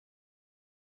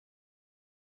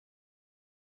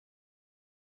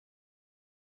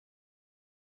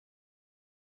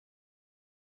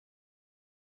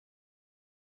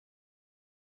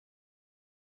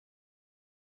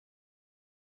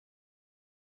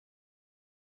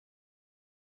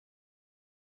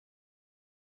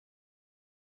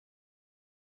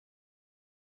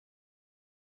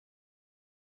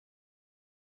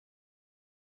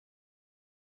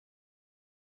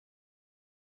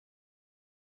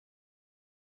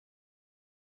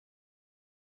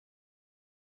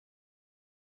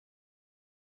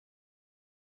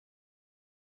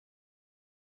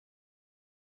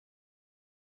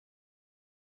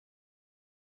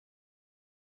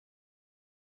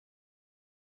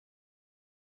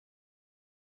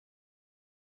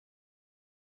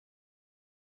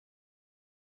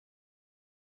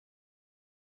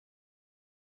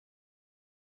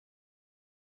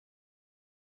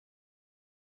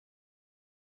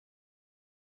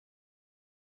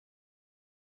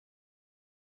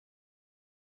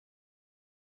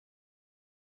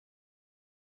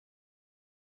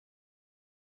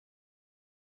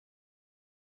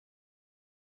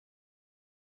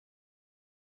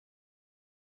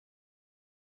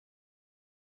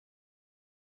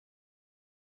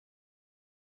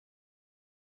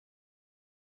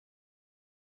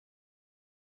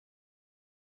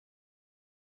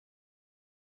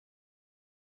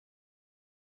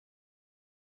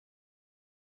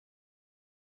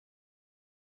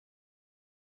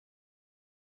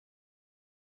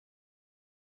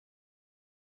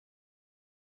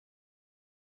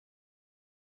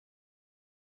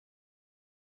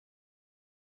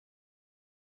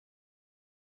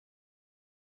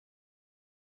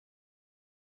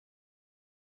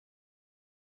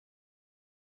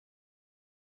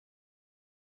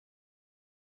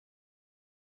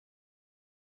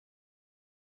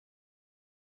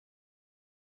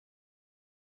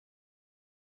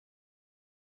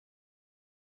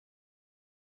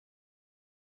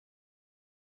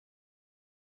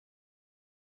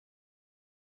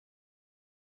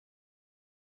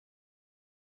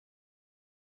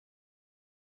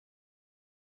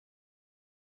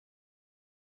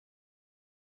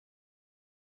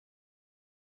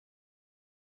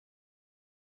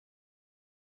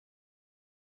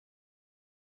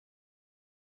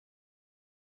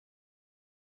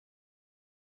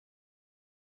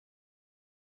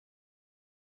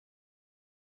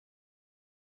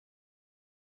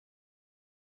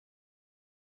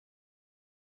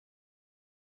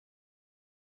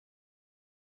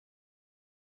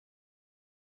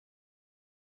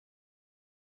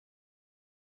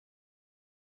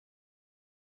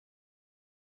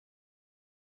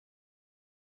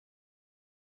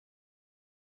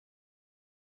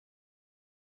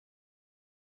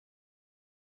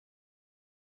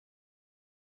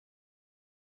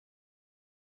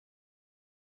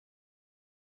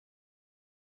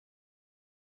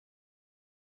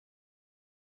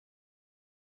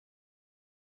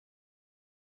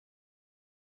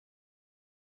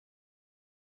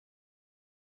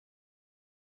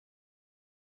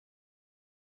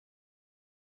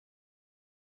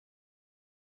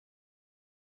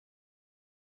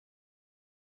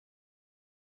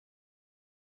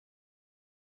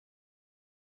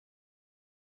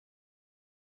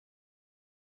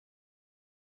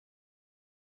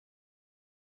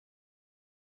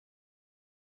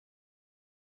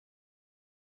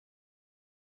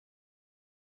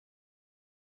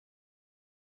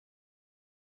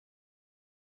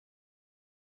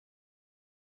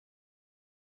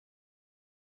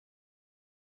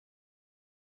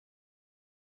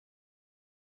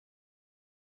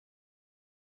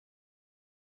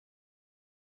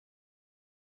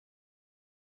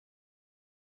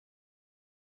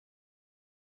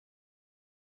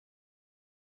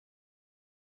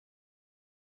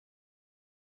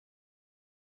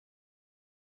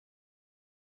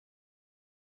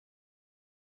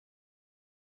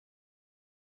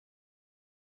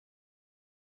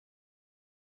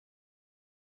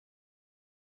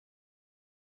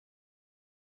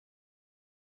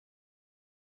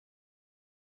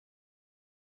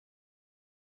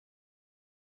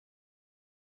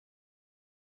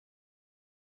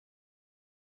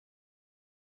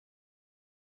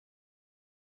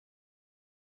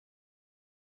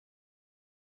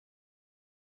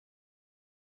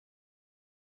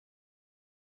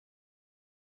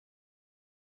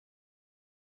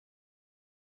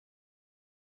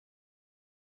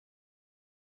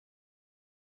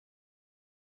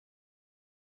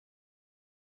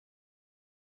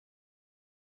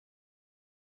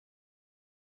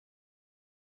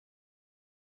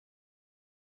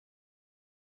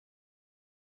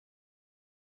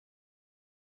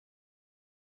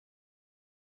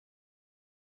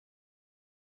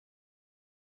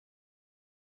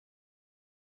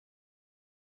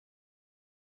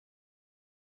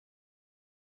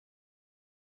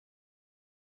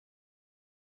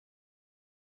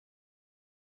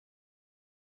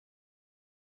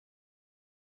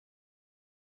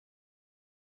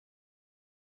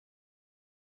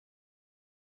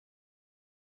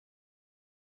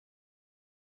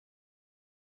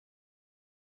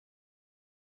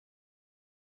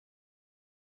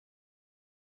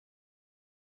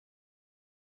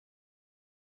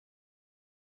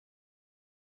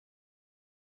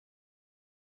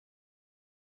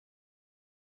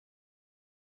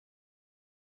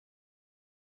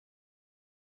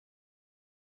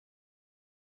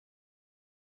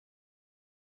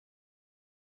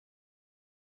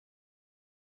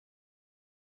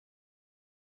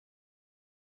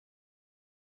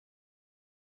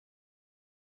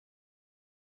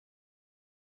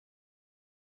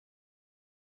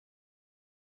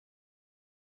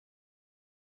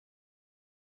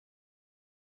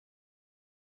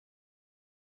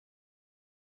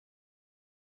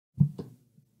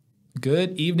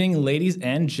Good evening, ladies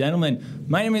and gentlemen.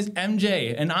 My name is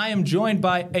MJ, and I am joined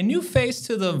by a new face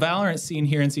to the Valorant scene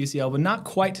here in CCL, but not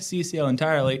quite to CCL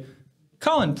entirely.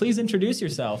 Colin, please introduce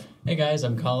yourself. Hey guys,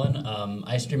 I'm Colin.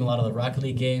 I stream a lot of the Rocket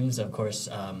League games. Of course,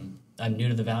 I'm new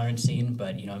to the Valorant scene,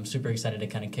 but I'm super excited to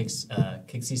kind of kick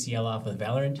CCL off with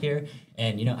Valorant here.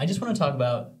 And I just want to talk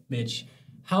about, Mitch,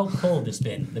 how cold it's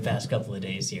been the past couple of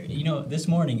days here. This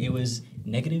morning it was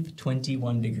negative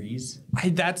 21 degrees.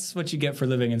 That's what you get for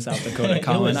living in South Dakota,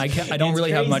 Colin. I don't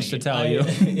really have much to tell you.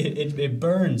 It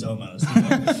burns almost.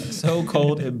 So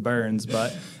cold it burns.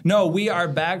 But no, we are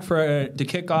back to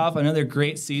kick off another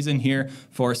great season here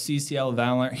for CCL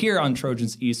Valorant here on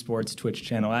Trojans Esports Twitch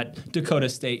channel at Dakota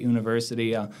State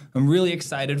University. I'm really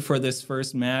excited for this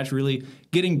first match, really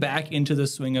getting back into the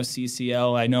swing of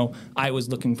CCL. I know I was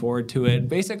looking forward to it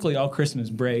basically all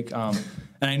Christmas break.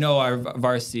 And I know our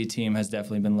varsity team has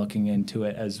definitely been looking into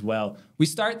it as well. We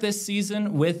start this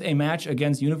season with a match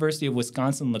against University of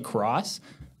Wisconsin Lacrosse.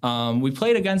 We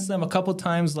played against them a couple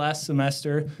times last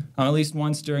semester, at least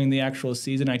once during the actual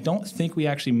season. I don't think we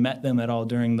actually met them at all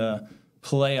during the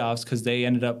playoffs because they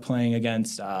ended up playing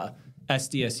against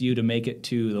SDSU to make it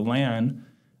to the LAN,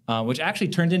 which actually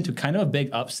turned into kind of a big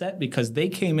upset because they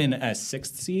came in as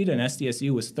 6th seed and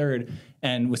SDSU was 3rd.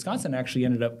 And Wisconsin actually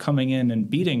ended up coming in and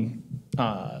beating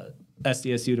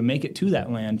SDSU to make it to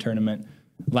that LAN tournament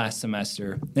last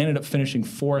semester. They ended up finishing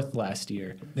 4th last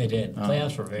year. They did.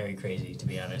 Playoffs were very crazy, to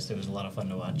be honest. It was a lot of fun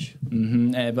to watch.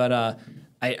 But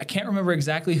I can't remember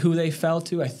exactly who they fell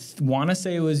to. I want to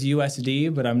say it was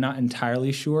USD, but I'm not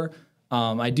entirely sure.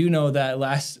 I do know that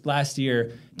last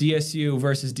year, DSU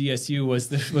versus DSU was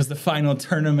the final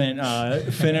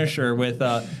tournament finisher with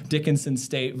Dickinson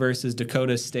State versus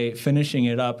Dakota State finishing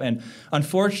it up. And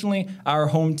unfortunately, our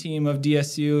home team of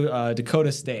DSU,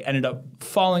 Dakota State, ended up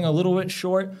falling a little bit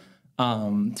short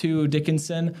to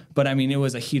Dickinson. But, I mean, it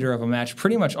was a heater of a match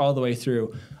pretty much all the way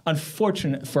through.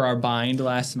 Unfortunate for our bind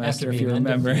last semester, if you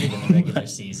remember. In the regular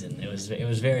season, it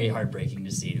was very heartbreaking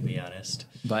to see, to be honest.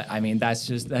 But I mean, that's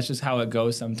just how it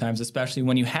goes sometimes, especially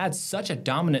when you had such a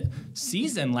dominant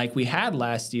season like we had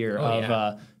last year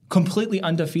completely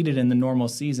undefeated in the normal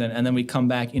season, and then we come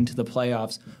back into the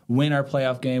playoffs, win our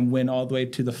playoff game, win all the way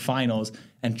to the finals,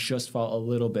 and just fall a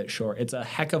little bit short. It's a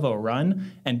heck of a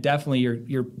run, and definitely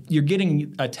you're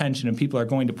getting attention, and people are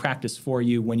going to practice for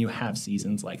you when you have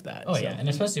seasons like that. Oh, so. Yeah, and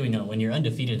especially when you're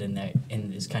undefeated in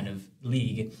this kind of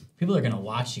league, people are going to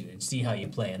watch you and see how you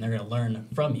play, and they're going to learn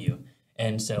from you.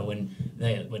 And so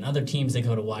when other teams they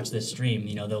go to watch this stream,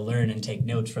 they'll learn and take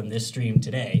notes from this stream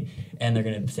today, and they're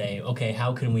going to say, okay,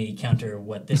 how can we counter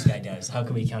what this guy does? How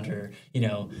can we counter,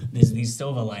 these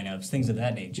Sova lineups, things of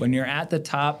that nature? When you're at the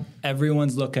top,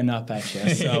 everyone's looking up at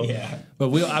you. So, yeah.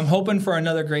 But I'm hoping for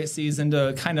another great season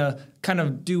to kind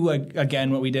of do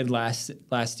again what we did last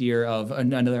year of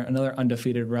another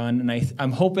undefeated run, and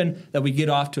I'm hoping that we get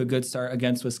off to a good start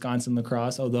against Wisconsin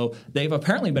Lacrosse. Although they've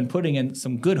apparently been putting in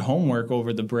some good homework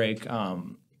over the break,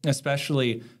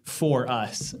 especially for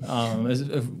us,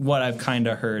 is what I've kind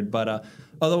of heard. But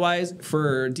otherwise,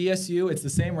 for DSU, it's the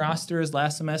same roster as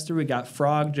last semester. We got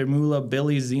Frog, Jamula,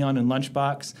 Billy, Xeon, and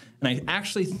Lunchbox, and I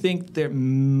actually think that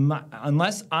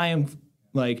unless I am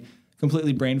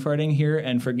completely brain farting here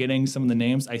and forgetting some of the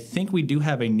names, I think we do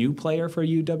have a new player for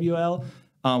UWL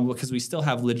because we still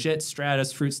have Legit,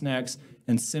 Stratus, Fruit Snacks,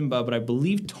 and Simba, but I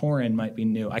believe Torin might be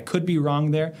new. I could be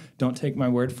wrong there. Don't take my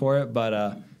word for it,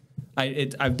 but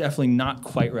I'm definitely not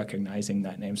quite recognizing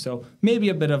that name. So maybe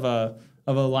a bit of a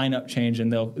lineup change,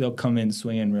 and they'll come in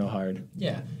swinging real hard.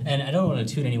 Yeah, and I don't want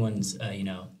to toot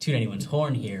anyone's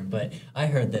horn here, but I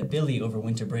heard that Billy over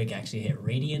winter break actually hit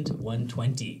Radiant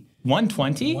 120.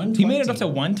 120? He made it up to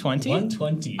 120?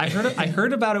 120. I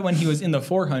heard about it when he was in the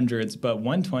 400s, but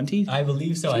 120? I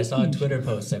believe so. I saw a Twitter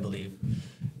post, I believe.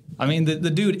 I mean,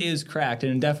 the dude is cracked,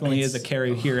 and definitely is a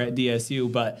carry here at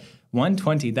DSU, but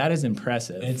 120, that is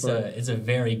impressive. It's a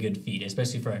very good feat,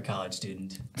 especially for a college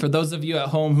student. For those of you at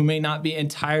home who may not be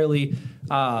entirely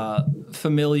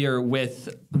familiar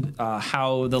with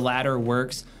how the ladder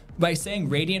works, by saying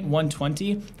Radiant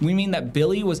 120, we mean that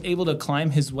Billy was able to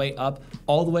climb his way up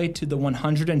all the way to the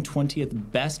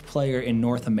 120th best player in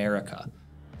North America.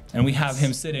 And we have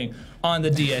him sitting on the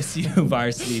DSU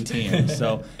varsity team.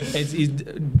 So he's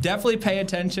definitely pay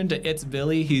attention to It's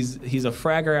Billy. He's a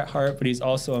fragger at heart, but he's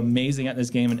also amazing at this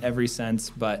game in every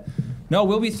sense. But no,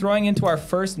 we'll be throwing into our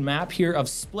first map here of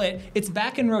Split. It's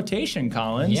back in rotation,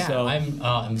 Colin. Yeah, so.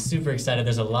 I'm super excited.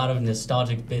 There's a lot of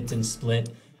nostalgic bits in Split.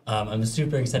 I'm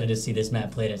super excited to see this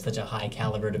map played at such a high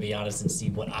caliber, to be honest, and see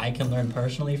what I can learn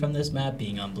personally from this map,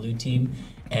 being on blue team.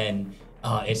 And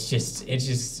it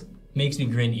just makes me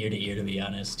grin ear to ear, to be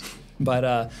honest.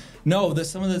 But no,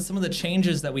 some of the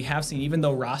changes that we have seen, even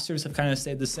though rosters have kind of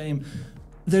stayed the same,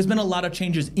 there's been a lot of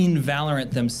changes in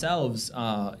Valorant themselves,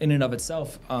 in and of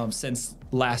itself, since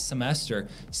last semester.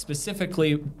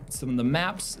 Specifically, some of the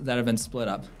maps that have been split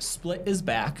up. Split is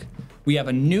back. We have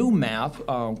a new map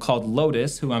called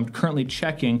Lotus, who I'm currently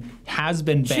checking has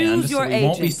been banned, so we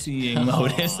won't be seeing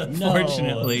Lotus,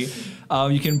 unfortunately. No.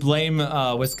 You can blame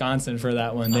Wisconsin for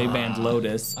that one. They banned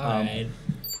Lotus. All right.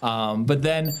 But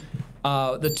then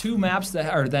the two maps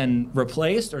that are then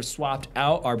replaced or swapped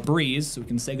out are Breeze, so we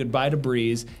can say goodbye to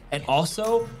Breeze. And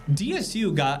also,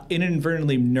 DSU got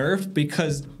inadvertently nerfed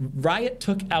because Riot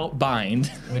took out Bind.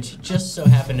 Which just so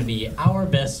happened to be our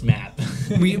best map.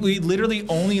 we literally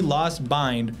only lost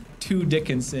Bind to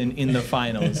Dickinson in the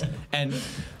finals. And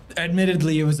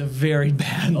admittedly, it was a very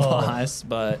bad loss,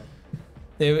 but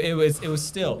it was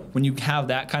still, when you have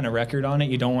that kind of record on it,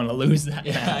 you don't want to lose that.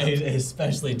 Yeah,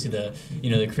 especially to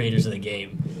the creators of the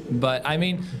game. But I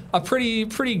mean, a pretty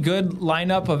good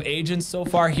lineup of agents so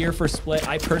far here for Split.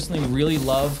 I personally really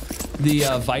love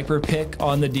the Viper pick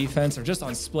on the defense, or just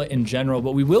on Split in general.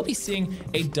 But we will be seeing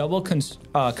a double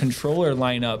controller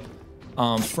lineup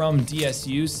from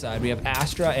DSU's side. We have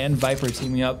Astra and Viper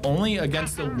teaming up only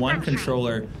against the one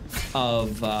controller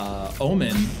of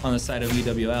Omen on the side of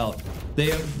UWL.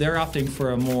 They're opting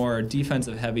for a more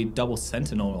defensive-heavy double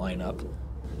Sentinel lineup.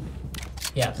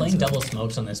 Yeah, playing double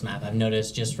smokes on this map, I've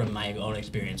noticed just from my own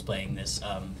experience playing this,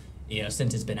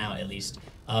 since it's been out at least,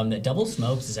 that double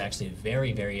smokes is actually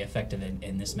very, very effective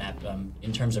in this map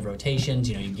in terms of rotations.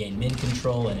 You gain mid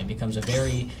control, and it becomes a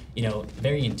very,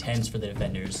 very intense for the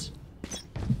defenders.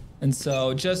 And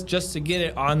so just to get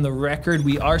it on the record,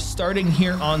 we are starting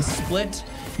here on Split.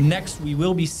 Next, we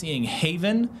will be seeing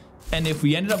Haven. And if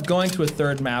we ended up going to a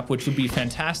third map, which would be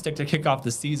fantastic to kick off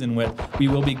the season with, we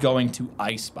will be going to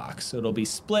Icebox. So it'll be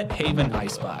Split, Haven,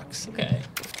 Icebox. Okay.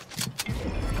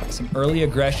 Some early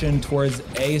aggression towards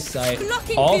A site.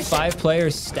 All 5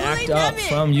 players stacked up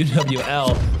from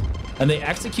UWL. And they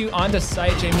execute onto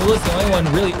site. Jaymula's the only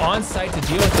one really on site to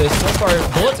deal with this. So far,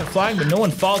 bullets are flying, but no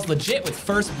one falls. Legit with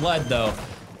first blood, though.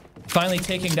 Finally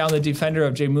taking down the defender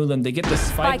of Jaymula. They get the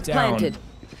spike down. Planted.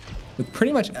 With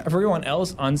pretty much everyone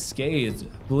else unscathed.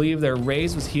 I believe their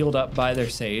Raze was healed up by their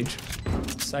Sage.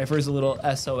 Cypher's a little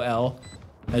SOL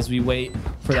as we wait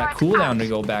for that cooldown to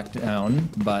go back down.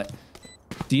 But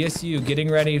DSU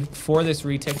getting ready for this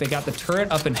retake. They got the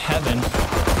turret up in heaven,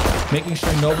 making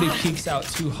sure nobody peeks out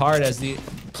too hard as the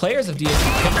players of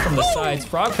DSU pick from the sides.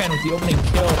 Frogfan with the opening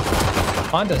kill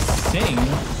onto Sing.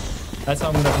 That's how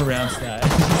I'm going to pronounce that.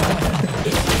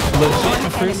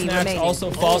 Legit Fruit Snacks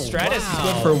also fall. Stratus is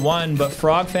good for 1, but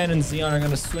Frogfan and Xeon are going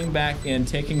to swing back in,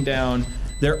 taking down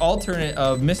their alternate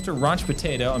of Mr. Ranch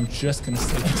Potato. I'm just going to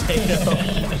say Potato.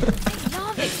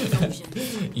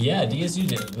 Yeah, DSU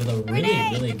did with a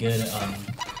really good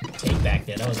take back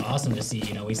there. That was awesome to see.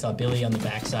 We saw Billy on the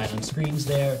backside on screens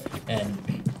there, and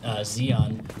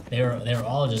Xeon. They were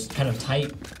all just kind of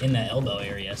tight in that elbow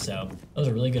area. So that was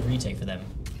a really good retake for them.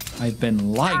 I've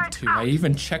been lied to. I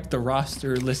even checked the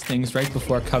roster listings right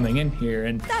before coming in here,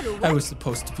 and I was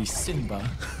supposed to be Simba.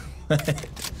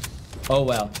 Oh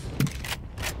well.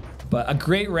 But a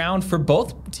great round for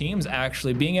both teams,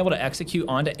 actually. Being able to execute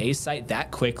onto A site that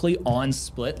quickly on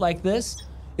Split like this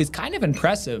is kind of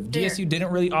impressive. DSU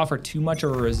didn't really offer too much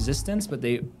of a resistance, but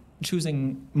they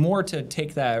choosing more to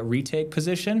take that retake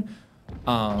position.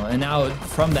 And now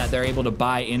from that, they're able to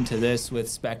buy into this with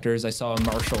Spectres. I saw a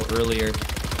Marshall earlier.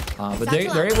 But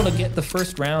they're able to get the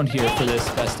first round here for this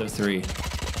best of 3.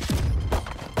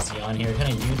 Xeon here,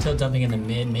 kind of util dumping in the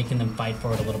mid, making them fight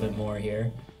for it a little bit more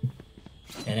here.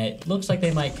 And it looks like they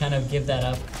might kind of give that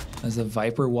up. As the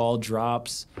Viper wall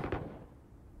drops.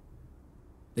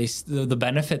 The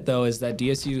benefit, though, is that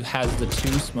DSU has the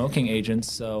 2 smoking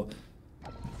agents, so...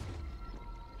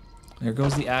 There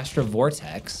goes the Astra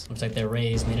Vortex. Looks like their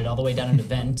Raze made it all the way down into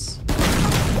vents.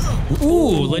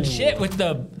 Ooh, legit with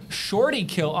the shorty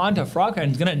kill onto Frogfan.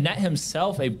 He's gonna net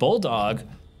himself a Bulldog.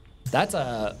 That's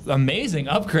a amazing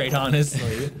upgrade,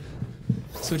 honestly.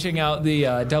 Switching out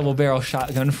the double barrel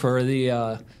shotgun for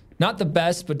the, not the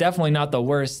best, but definitely not the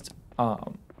worst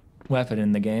weapon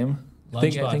in the game. I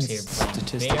think it's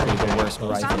statistically the worst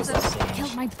rifle.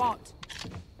 Killed my bot.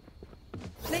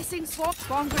 Placing swap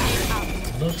bomb grenade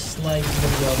out. Looks like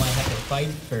UWL might have to fight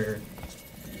for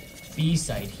B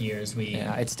site here as we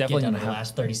it's definitely get down to the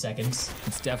last 30 seconds.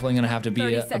 It's definitely going to have to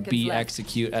be a B left.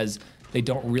 Execute, as they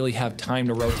don't really have time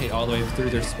to rotate all the way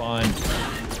through their spawn.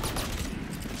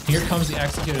 Here comes the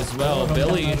execute as well.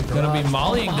 Billy going to be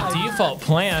mollying the default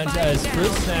plant as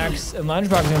Fruit Snacks and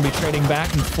Lunchbox are going to be trading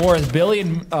back and forth. Billy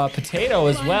and Potato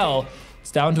as well.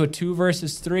 It's down to a 2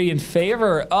 versus 3 in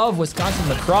favor of Wisconsin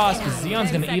Lacrosse, but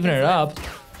Xion's going to even it up.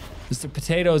 Mr.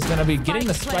 Potato is going to be getting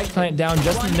the spike plant down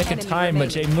just in the nick of time, but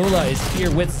Jay Mula is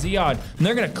here with Xion, and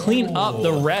they're going to clean up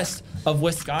the rest of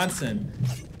Wisconsin.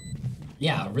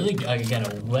 Yeah, really, again,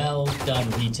 a well-done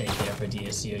retake there for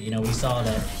DSU. You know, we saw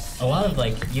that a lot of,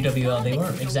 like, UWL, they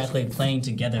weren't exactly playing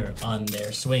together on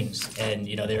their swings. And,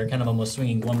 you know, they were kind of almost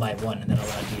swinging one by one, and that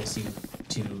allowed DSU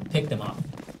to pick them off.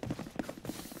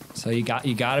 So you got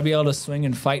to be able to swing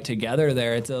and fight together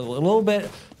there. It's a little bit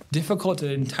difficult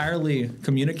to entirely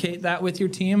communicate that with your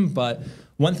team, but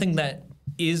one thing that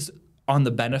is on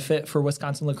the benefit for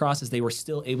Wisconsin Lacrosse is they were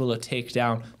still able to take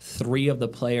down 3 of the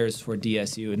players for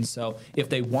DSU. And so if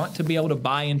they want to be able to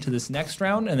buy into this next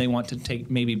round and they want to take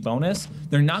maybe bonus,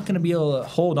 they're not going to be able to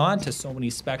hold on to so many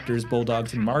Spectres,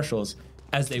 Bulldogs, and Marshalls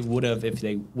as they would have if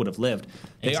they would have lived.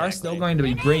 They are still going to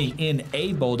be bringing in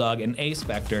a Bulldog and a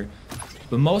Spectre,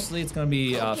 but mostly it's going to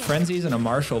be Frenzies and a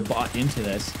Marshall bought into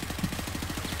this.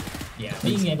 Yeah,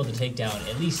 being able to take down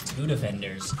at least 2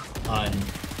 defenders on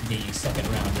the second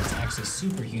round is actually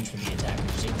super huge for the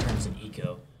attackers in terms of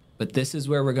eco. But this is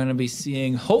where we're going to be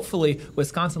seeing, hopefully,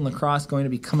 Wisconsin Lacrosse going to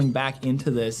be coming back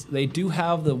into this. They do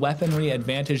have the weaponry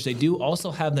advantage. They do also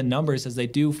have the numbers as they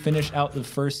do finish out the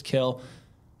first kill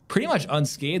pretty much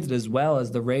unscathed, as well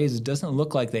as the Rays. It doesn't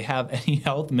look like they have any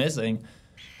health missing.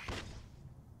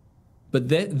 But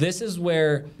this is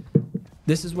where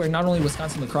not only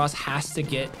Wisconsin Lacrosse has to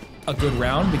get a good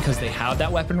round because they have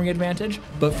that weaponry advantage,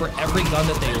 but for every gun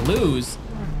that they lose,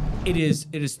 it is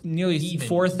nearly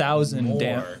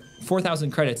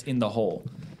 4,000 credits in the hole.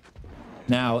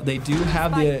 Now they do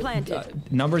have the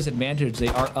numbers advantage. They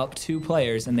are up 2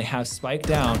 players and they have spike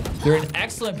down. They're in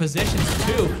excellent positions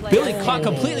too. Billy caught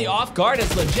completely off guard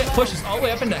as Legit pushes all the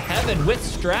way up into heaven with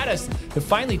Stratus to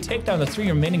finally take down the 3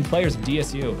 remaining players of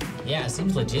DSU. Yeah, it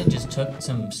seems Legit just took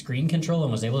some screen control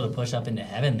and was able to push up into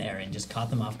heaven there and just caught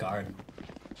them off guard.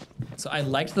 So I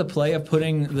liked the play of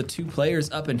putting the 2 players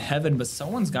up in heaven, but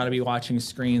someone's got to be watching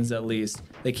screens at least.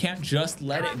 They can't just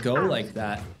let it go like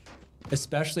that,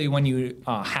 especially when you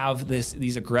have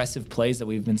these aggressive plays that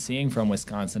we've been seeing from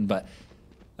Wisconsin. But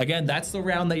again, that's the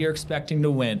round that you're expecting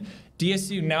to win.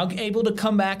 DSU now able to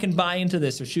come back and buy into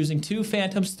this. They're choosing 2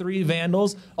 Phantoms, 3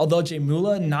 Vandals, although Jay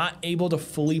Mula not able to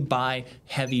fully buy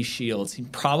heavy shields. He's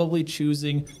probably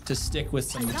choosing to stick with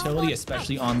some utility,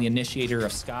 especially on the Initiator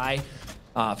of Sky.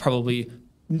 Definitely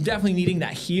needing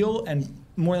that heal, and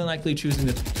more than likely choosing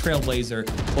the Trailblazer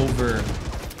over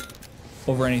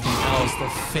anything else. The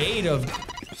fate of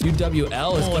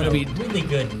UWL is going to be really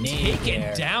good nade taken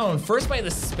there. down first by the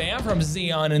spam from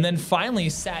Xion, and then finally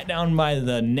sat down by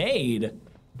the nade.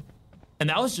 And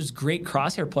that was just great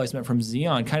crosshair placement from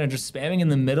Xion, kind of just spamming in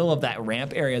the middle of that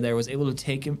ramp area there, was able to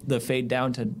take the fade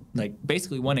down to like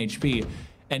basically 1 HP.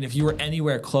 And if you were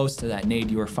anywhere close to that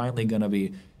nade, you were finally going to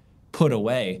be put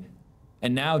away.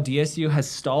 And now DSU has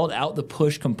stalled out the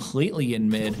push completely in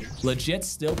mid. Legit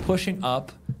still pushing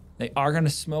up. They are going to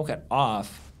smoke it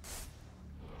off.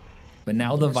 But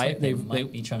now the Viper, they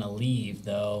might be trying to leave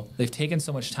though. They've taken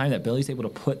so much time that Billy's able to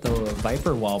put the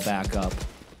Viper wall back up.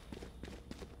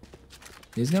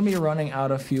 He's going to be running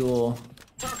out of fuel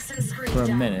for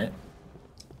a minute.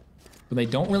 But they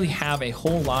don't really have a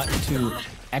whole lot to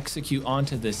execute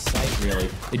onto this site, really.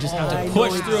 They just have to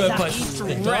push through it, but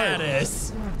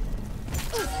Stratus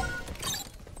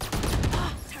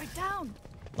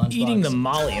eating the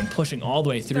molly and pushing all the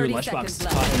way through. Lunchbox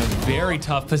caught in a very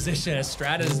tough position as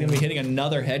Stratus is going to be hitting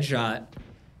another headshot.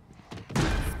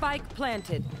 Spike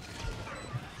planted.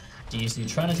 DSU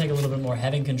trying to take a little bit more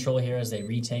heaven control here as they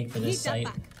retake for this site.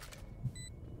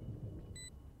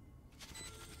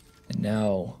 And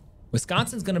now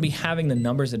Wisconsin's going to be having the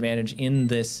numbers advantage in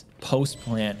this post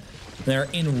plant. They're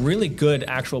in really good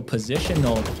actual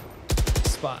positional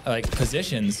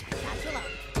positions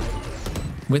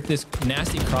with this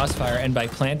nasty crossfire, and by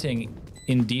planting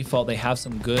in default, they have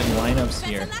some good lineups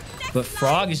here. But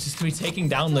Frog is just going to be taking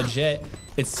down Legit.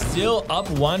 It's still up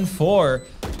 1-4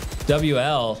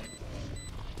 WL.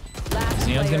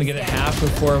 Xion's going to get it half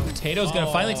before Potato's going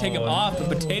to finally take him off, but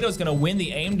Potato's going to win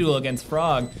the aim duel against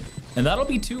Frog. And that'll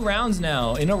be 2 rounds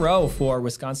now in a row for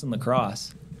Wisconsin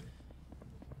Lacrosse,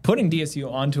 putting DSU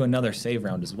onto another save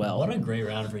round as well. What a great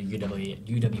round for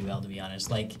UWL, to be honest.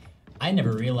 Like, I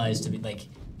never realized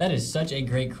that is such a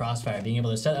great crossfire, being able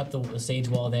to set up the sage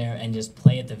wall there and just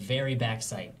play at the very back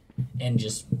site. and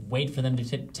just wait for them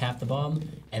to tap the bomb,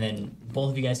 and then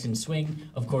both of you guys can swing.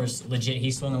 Of course, legit,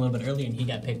 he swung a little bit early and he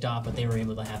got picked off, but they were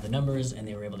able to have the numbers and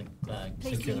they were able to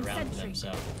secure the round for them.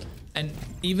 So. And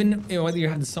even whether you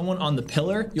have someone on the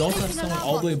pillar, you also have someone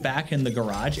all the way back in the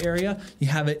garage area. You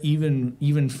have it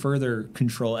even further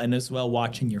control, and as well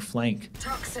watching your flank.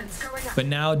 But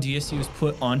now DSU is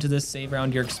put onto this save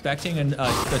round. You're expecting a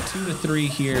 2-3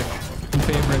 here in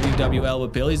favor of UWL,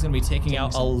 but Billy's going to be taking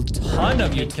out a ton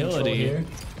of utility.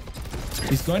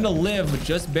 He's going to live, but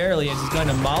just barely, as he's going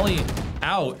to molly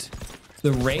out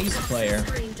the Rays player.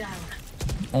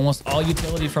 Almost all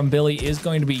utility from Billy is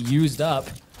going to be used up.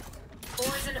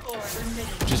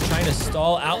 Just trying to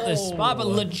stall out this spot, but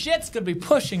legit's gonna be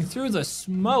pushing through the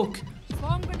smoke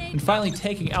and finally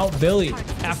taking out Billy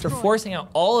after forcing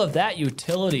out all of that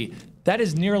utility. That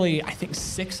is nearly, I think,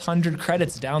 600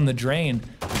 credits down the drain.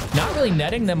 Not really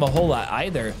netting them a whole lot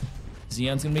either.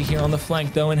 Xeon's gonna be here on the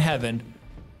flank though in heaven.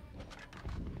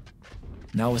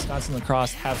 Now Wisconsin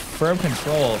Lacrosse have firm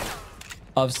control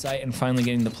of site and finally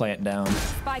getting the plant down.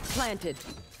 Spike planted.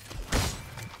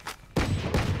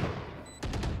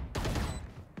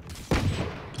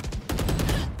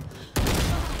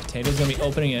 Potato's gonna be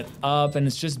opening it up, and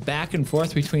it's just back and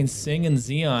forth between Sing and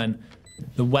Xeon.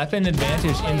 The weapon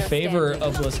advantage in favor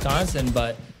of Wisconsin,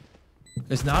 but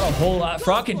there's not a whole lot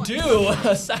Frog can do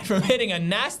aside from hitting a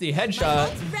nasty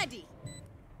headshot.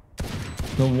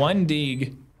 The one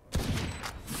dig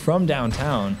from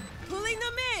downtown. Pulling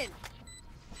them in.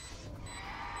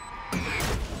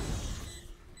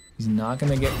 He's not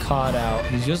gonna get caught out.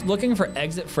 He's just looking for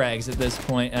exit frags at this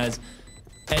point, as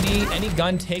any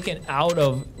gun taken out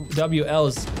of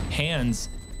WL's hands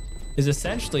is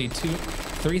essentially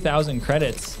 3,000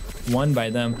 credits won by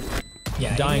them.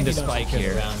 Yeah, dying to spike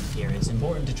here. Around here, it's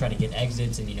important to try to get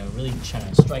exits and really try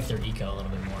to strike their eco a little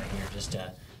bit more here, just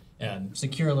to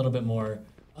secure a little bit more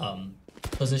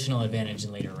positional advantage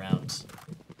in later rounds.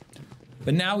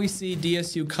 But now we see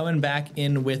DSU coming back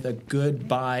in with a good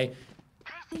buy.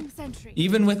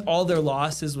 Even with all their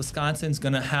losses, Wisconsin's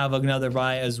gonna have another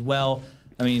buy as well.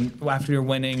 I mean, after you're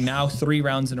winning now 3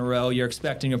 rounds in a row, you're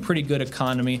expecting a pretty good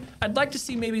economy. I'd like to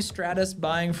see maybe Stratus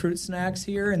buying fruit snacks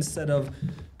here instead of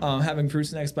having fruit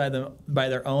snacks by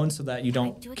their own, so that you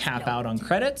don't cap out on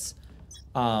credits.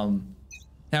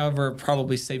 However,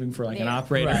 probably saving for like an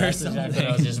operator or something. Exactly what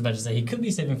I was just about to say. He could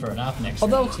be saving for an op next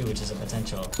round too, which is a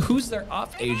potential. Who's their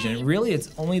op agent? Really,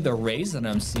 it's only the Rays that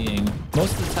I'm seeing.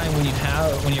 Most of the time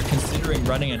when you're considering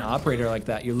running an operator like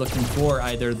that, you're looking for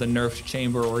either the nerfed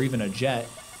chamber or even a jet,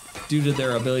 due to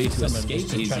their ability to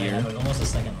escape easier. Have almost a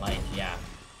second life, yeah.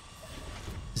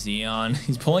 Xeon,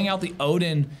 he's pulling out the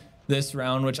Odin this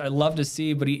round, which I love to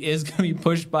see, but he is going to be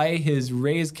pushed by his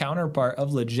Rays counterpart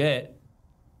of Legit.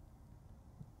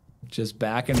 Just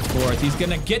back and forth. He's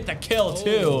gonna get the kill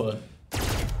too.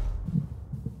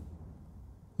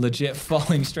 Legit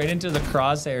falling straight into the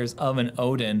crosshairs of an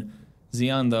Odin.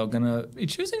 Xeon though gonna be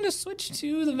choosing to switch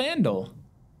to the Vandal.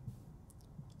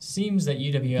 Seems that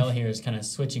UWL here is kind of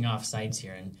switching off sides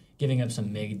here and giving up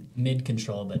some mid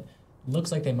control, but looks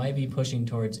like they might be pushing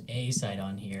towards A side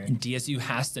on here. And DSU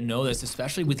has to know this,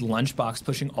 especially with Lunchbox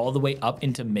pushing all the way up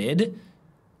into mid.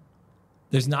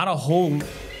 There's not a whole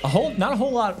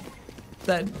lot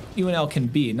that UNL can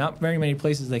be. Not very many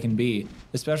places they can be,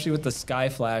 especially with the Sky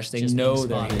Flash. They just know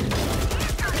they're here.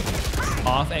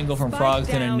 Off angle from Frog's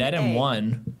gonna net him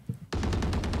 1.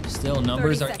 Still,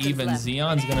 numbers are even. Left.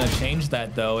 Xeon's gonna change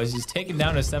that though, as he's taken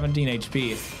down to 17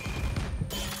 HP.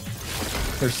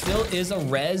 There still is a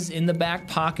res in the back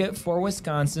pocket for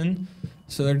Wisconsin,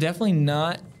 so they're definitely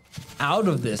not out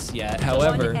of this yet.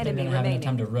 However, they're gonna have enough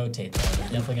time to rotate though. They're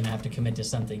definitely gonna have to commit to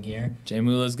something here.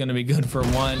 Jaymula's gonna be good for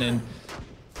 1, and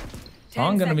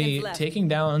I'm gonna be taking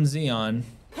down Xeon.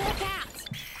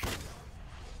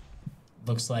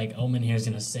 Looks like Omen here is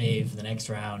gonna save the next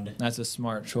round. That's a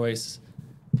smart choice.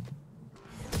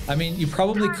 I mean, you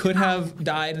probably could have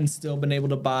died and still been able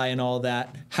to buy and all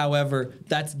that. However,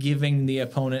 that's giving the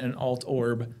opponent an alt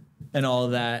orb and all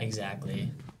of that.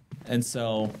 Exactly. And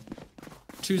so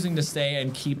choosing to stay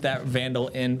and keep that Vandal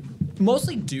in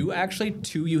mostly due actually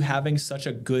to you having such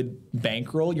a good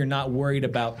bankroll. You're not worried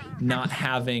about not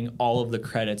having all of the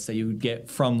credits that you would get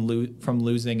from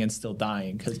losing and still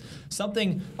dying. Because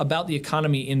something about the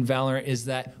economy in Valorant is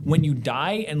that when you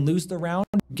die and lose the round,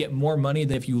 you get more money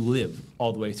than if you live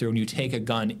all the way through and you take a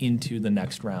gun into the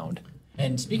next round.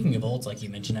 And speaking of ults, like you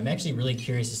mentioned, I'm actually really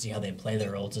curious to see how they play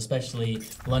their ults, especially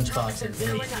Lunchbox and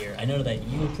Billy here. I know that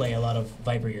you play a lot of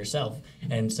Viper yourself,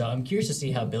 and so I'm curious to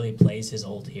see how Billy plays his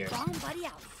ult here.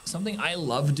 Something I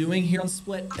love doing here on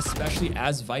Split, especially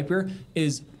as Viper,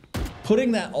 is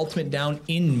putting that ultimate down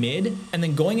in mid and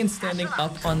then going and standing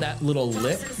up on that little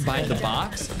lip by the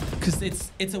box, because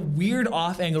it's a weird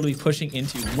off angle to be pushing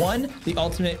into. One, the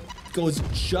ultimate goes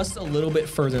just a little bit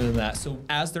further than that. So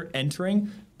as they're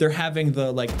entering, they're having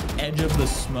the like edge of the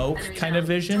smoke kind of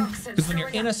vision. Because when you're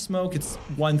in a smoke, it's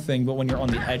one thing, but when you're on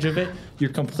the edge of it,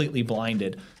 you're completely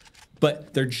blinded.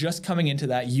 But they're just coming into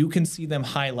that. You can see them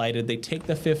highlighted. They take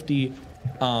the 50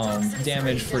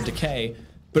 damage for decay,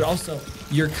 but also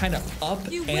you're kind of up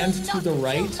and to the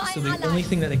right. So the only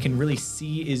thing that they can really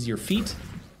see is your feet,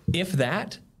 if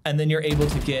that, and then you're able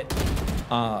to get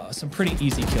some pretty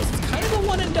easy kills. It's kind of a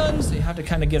one and done, so you have to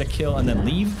kind of get a kill and then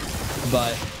leave.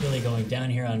 But really going down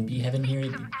here on B Heaven here,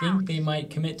 you think they might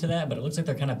commit to that, but it looks like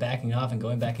they're kind of backing off and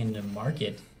going back into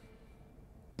market.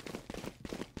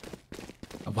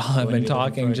 While I've been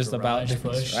talking just about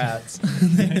different strats,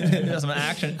 some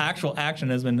actual action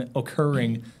has been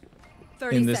occurring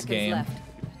in this game. Left.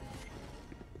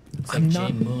 Looks like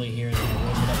Jay Mooley here is going to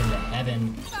roll it up into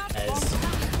heaven as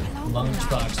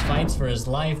Lunchbox fights for his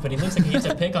life, but he looks like he gets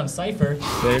a pick on Cypher.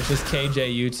 There's just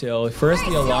KJ util. First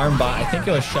the alarm bot, I think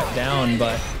it was shut down,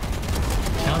 but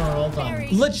counter ult on.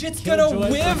 Legit's gonna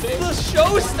whiff the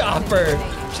showstopper.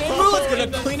 Jay Mooley's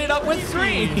gonna clean it up with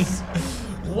 3.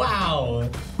 Wow.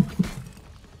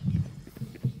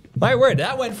 My word,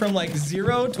 that went from like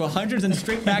 0 to 100 and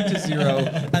straight back to 0,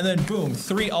 and then boom,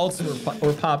 3 ults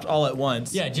were popped all at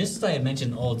once. Yeah, just as I had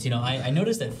mentioned ults, you know, I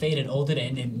noticed that Fade had ulted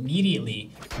and immediately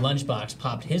Lunchbox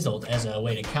popped his ult as a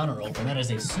way to counter ult, and that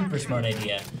is a super smart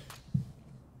idea.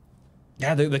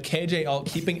 Yeah, the KJ ult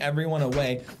keeping everyone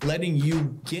away, letting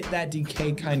you get that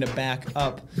DK kind of back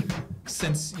up.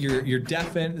 Since you're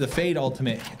deafened, the Fade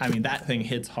ultimate, I mean, that thing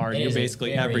hits hard. You're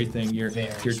basically everything. You're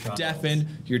deafened,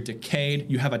 you're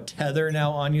decayed, you have a tether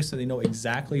now on you so they know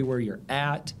exactly where you're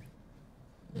at.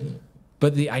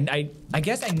 But I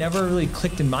guess I never really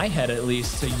clicked in my head, at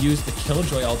least, to use the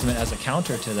Killjoy ultimate as a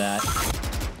counter to that.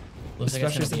 Looks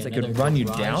especially since they could run you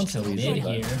down so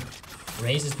easily.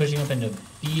 Raze is pushing up into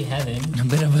B Heaven. A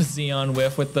bit of a Xeon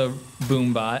whiff with the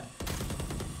boom bot.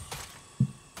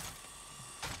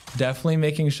 Definitely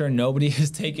making sure nobody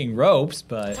is taking ropes,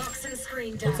 but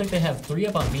looks like they have 3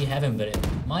 up on B Heaven, but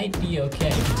it might be okay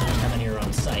considering how many are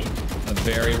on site. A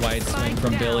very wide swing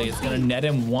from Billy. It's gonna net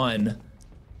him 1.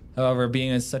 However,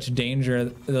 being in such danger,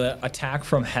 the attack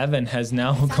from Heaven has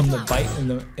now come to bite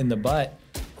in the butt.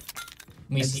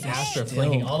 We see Astra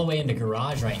flanking all the way into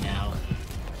garage right now.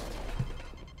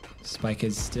 Spike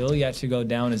is still yet to go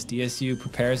down as DSU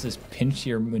prepares this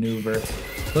pinchier maneuver.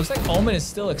 Looks like Omen is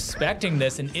still expecting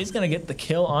this and is going to get the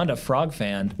kill onto Frog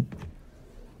Fan.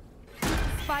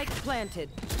 Spike planted.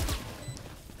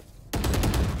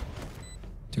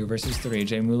 2 versus 3.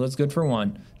 Jay Mula's good for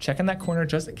 1. Checking that corner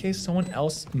just in case someone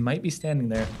else might be standing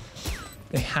there.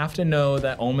 They have to know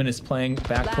that Omen is playing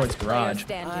back towards garage.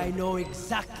 I know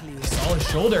exactly. Solid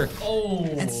shoulder. Oh.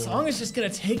 And Song is just going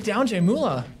to take down Jay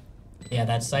Mula. Yeah,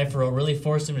 that Cypher really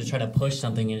forced him to try to push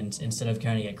something instead of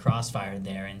trying to get crossfired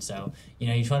there. And so, you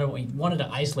know, he wanted to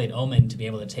isolate Omen to be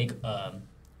able to take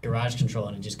garage control,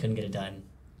 and it just couldn't get it done.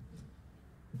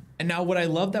 And now what I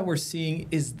love that we're seeing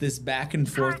is this back and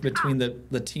forth between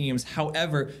the teams.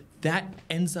 However, that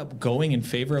ends up going in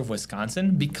favor of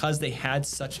Wisconsin because they had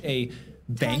such a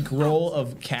bankroll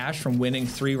of cash from winning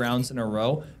 3 rounds in a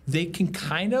row. They can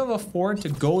kind of afford to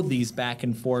go these back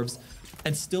and forths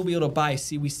and still be able to buy.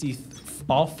 See, we see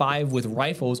all 5 with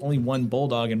rifles, only 1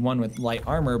 Bulldog and 1 with light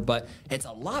armor, but it's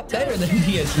a lot better than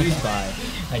DSU's buy.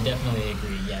 I definitely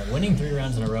agree. Yeah, winning 3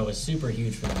 rounds in a row is super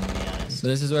huge for them, to be honest. So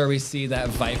this is where we see that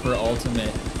Viper ultimate.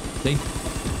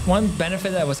 One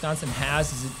benefit that Wisconsin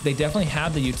has is they definitely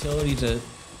have the utility to,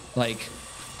 like,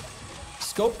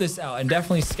 scope this out and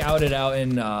definitely scout it out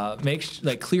and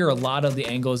clear a lot of the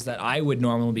angles that I would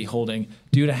normally be holding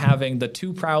due to having the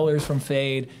 2 Prowlers from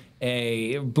Fade,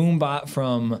 a Boombot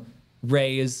from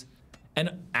Raze,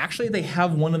 and actually they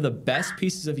have one of the best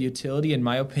pieces of utility, in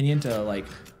my opinion, to like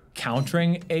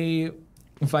countering a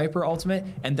Viper ultimate,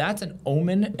 and that's an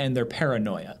Omen and their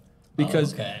Paranoia.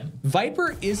 Because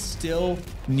Viper is still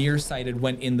nearsighted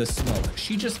when in the smoke.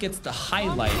 She just gets the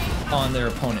highlight on their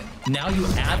opponent. Now you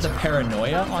add the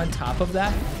Paranoia on top of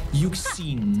that, you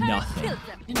see nothing.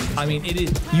 I mean,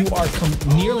 you are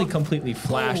nearly completely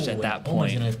flashed at that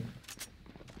point.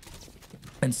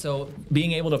 And so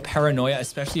being able to Paranoia,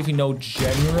 especially if you know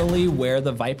generally where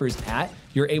the Viper's at,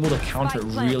 you're able to counter it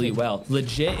really well.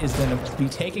 Legit is going to be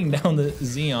taking down the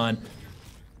Xeon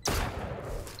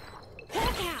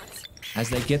as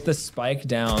they get the spike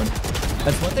down.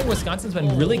 That's one thing Wisconsin's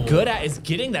been really good at, is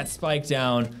getting that spike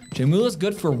down. Jamula's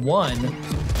good for 1,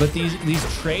 but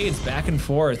these trades back and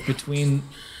forth between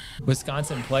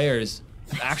Wisconsin players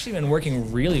have actually been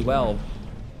working really well.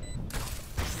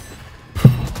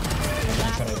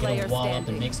 Try to get a wall up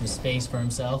and make some space for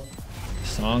himself.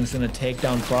 Song's gonna take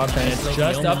down Frogman. It's Like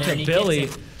just up to Billy.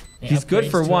 He's good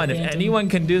for one. If anyone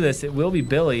can do this, it will be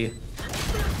Billy.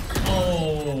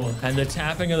 Oh. And the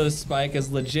tapping of the spike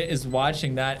is legit is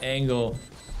watching that angle.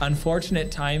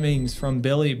 Unfortunate timings from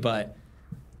Billy, but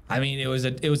I mean, it was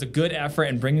a good effort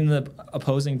in bringing the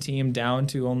opposing team down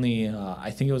to only, I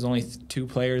think it was only 2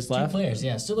 players left. 2 players,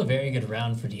 yeah. Still a very good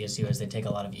round for DSU as they take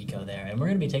a lot of eco there. And we're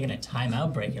going to be taking a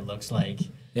timeout break, it looks like.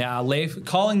 Yeah, Leif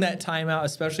calling that timeout,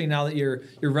 especially now that you're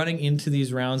running into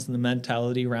these rounds and the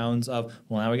mentality rounds of,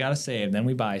 well, now we got to save, then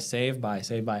we buy, save, buy,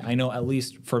 save, buy. I know at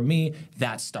least for me,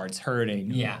 that starts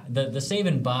hurting. Yeah, the save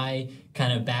and buy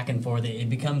kind of back and forth, it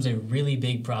becomes a really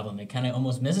big problem. It kind of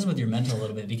almost messes with your mental a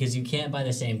little bit because you can't buy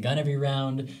the same gun every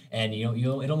round, and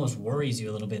it almost worries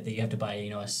you a little bit that you have to buy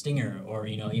a stinger or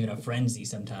even a frenzy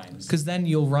sometimes. Because then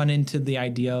you'll run into the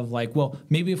idea of like, well,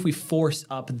 maybe if we force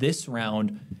up this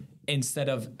round instead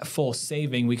of full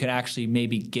saving, we could actually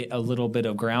maybe get a little bit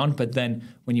of ground, but then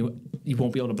when you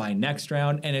won't be able to buy next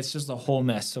round, and it's just a whole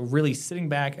mess. So really sitting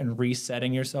back and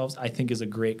resetting yourselves, I think, is a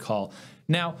great call.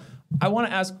 Now, I want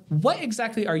to ask, what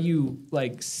exactly are you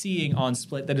like seeing on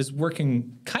Split that is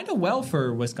working kind of well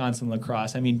for Wisconsin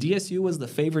Lacrosse? I mean, DSU was the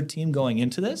favored team going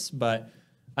into this, but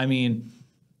I mean,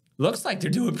 looks like they're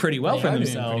doing pretty well for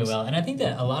themselves. Doing pretty well, and I think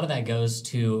that a lot of that goes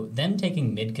to them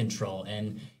taking mid control.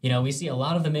 And we see a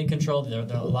lot of the mid control.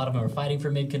 A lot of them are fighting for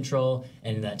mid control,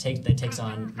 and that takes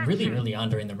on really early on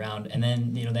during the round. And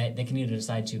then they can either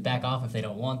decide to back off if they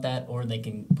don't want that, or they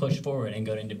can push forward and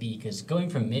go into B. Because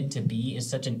going from mid to B is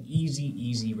such an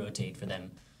easy rotate for them.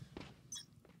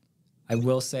 I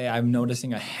will say I'm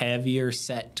noticing a heavier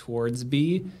set towards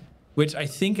B, which I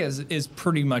think is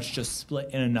pretty much just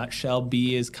Split in a nutshell.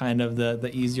 B is kind of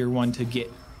the easier one to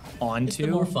get onto. It's the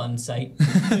more fun site.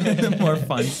 The more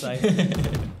fun site.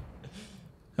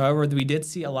 However, we did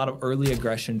see a lot of early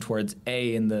aggression towards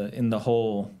A in the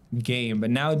whole game, but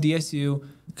now DSU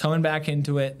coming back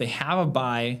into it. They have a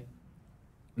buy,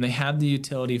 and they have the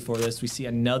utility for this. We see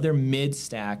another mid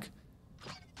stack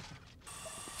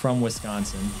from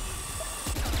Wisconsin.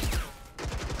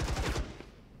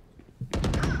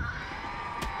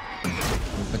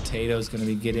 Potato's going to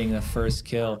be getting the first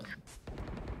kill.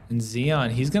 And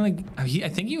Xeon, I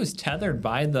think he was tethered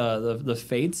by the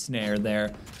fade snare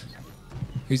there.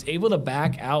 He's able to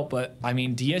back out, but I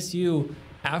mean, DSU,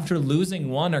 after losing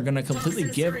one, are going to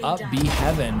completely give up B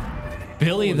Heaven.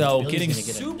 Billy, though, getting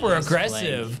super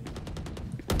aggressive.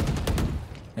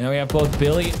 And we have both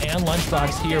Billy and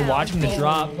Lunchbox here watching the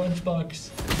drop.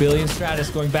 Lunchbox. Billy and Stratus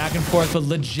going back and forth, but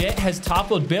Legit has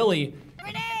toppled Billy.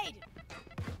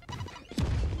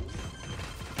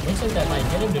 Looks like that might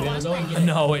get him, to be honest.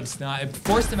 No, it's not. It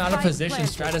forced him out of position.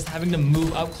 Stratus having to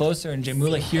move up closer, and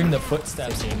Jamula hearing the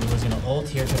footsteps. Jamula's gonna ult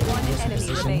here to remove some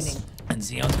positions. And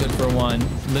Xeon's good for one.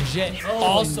 Legit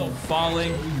also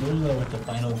falling. Jamula with the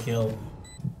final kill.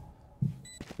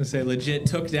 I say Legit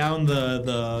took down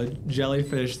the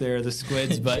jellyfish there, the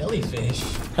squids, but jellyfish.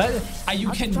 You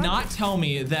cannot tell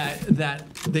me that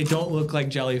they don't look like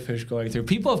jellyfish going through.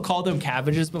 People have called them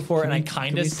cabbages before, and I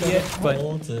kind of see it, but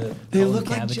they look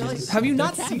like jellyfish. Have you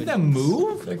not seen them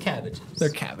move? They're cabbages. They're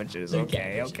cabbages.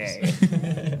 Okay, cabbages.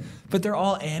 okay. But they're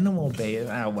all animal based.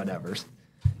 Whatever.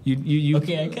 You.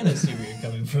 Okay, I kind of see where you're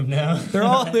coming from now. They're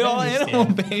all animal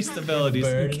based abilities.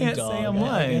 Bird you can't dog. say I'm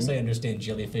lying. I guess I understand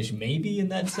jellyfish maybe in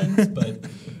that sense, but.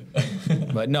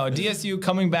 But no, DSU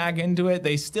coming back into it.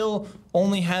 They still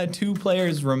only had 2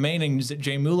 players remaining.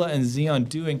 Jamula and Xeon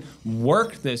doing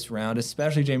work this round,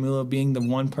 especially Jamula being the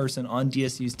one person on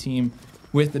DSU's team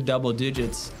with the double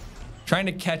digits. Trying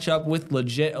to catch up with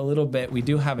Legit a little bit. We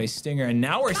do have a stinger, and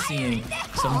now we're seeing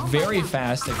some very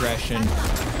fast aggression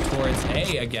towards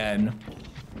A again.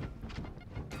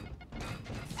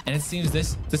 And it seems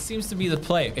this seems to be the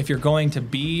play. If you're going to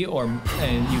B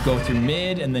and you go through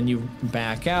mid and then you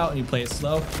back out and you play it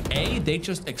slow, A, they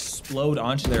just explode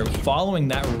onto there, following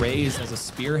that raise as a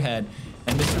spearhead.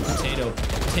 And Mr. Potato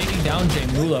taking down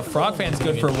Jamula. Frogfan's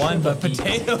good for one, but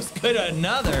Potato's good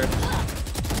another.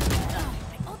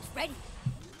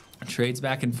 Trades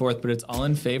back and forth, but it's all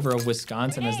in favor of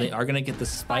Wisconsin as they are going to get the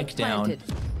spike down.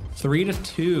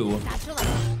 3-2.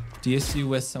 DSU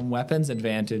with some weapons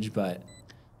advantage, but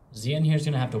Xeon here's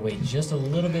gonna have to wait just a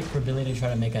little bit for Billy to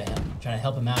try to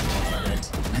help him out a little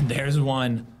bit. And there's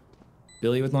one.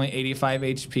 Billy with only 85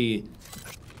 HP.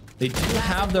 They do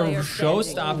have the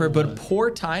showstopper, but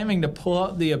poor timing to pull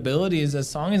out the abilities as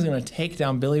Song is gonna take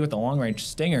down Billy with a long range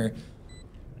stinger.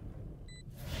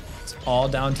 It's all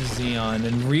down to Xeon,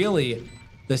 and really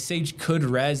the Sage could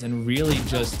res and really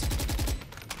just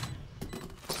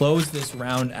close this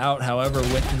round out. However,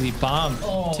 with the bomb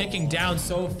ticking down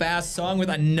so fast, Song with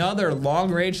another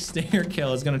long-range stinger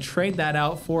kill is going to trade that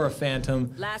out for a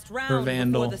Phantom for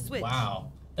Vandal.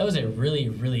 Wow. That was a really,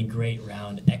 really great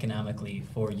round economically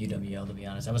for UWL, to be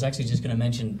honest. I was actually just going to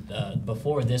mention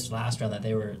before this last round that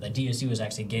that DSU was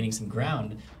actually gaining some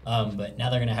ground, but now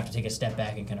they're going to have to take a step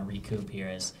back and kind of recoup here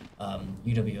as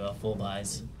UWL full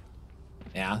buys.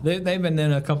 Yeah, they've been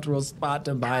in a comfortable spot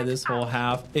to buy this whole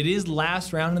half. It is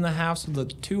last round in the half, so the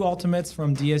 2 ultimates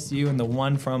from DSU and the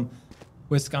 1 from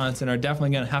Wisconsin are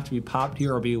definitely going to have to be popped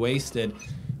here or be wasted.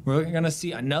 We're going to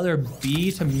see another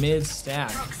B to mid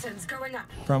stack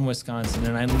from Wisconsin,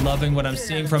 and I'm loving what I'm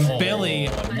seeing from Billy.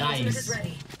 Nice.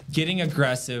 Getting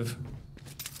aggressive.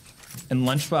 And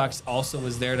Lunchbox also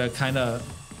was there to kind of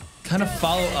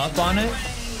follow up on it.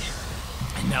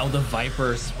 And now the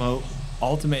Viper smoke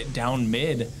ultimate down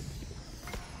mid.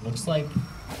 Looks like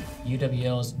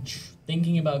UWL is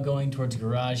thinking about going towards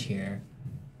garage here.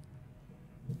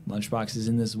 Lunchbox is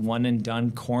in this one and done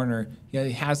corner. Yeah,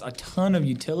 he has a ton of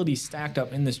utility stacked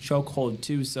up in this chokehold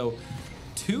too. So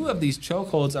 2 of these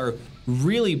chokeholds are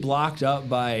really blocked up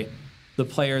by the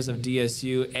players of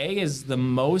DSU. A is the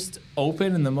most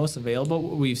open and the most available.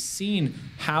 We've seen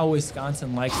how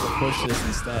Wisconsin likes to push this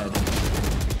instead.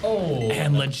 Oh,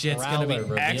 and Legit's going to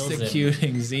be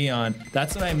executing Xeon.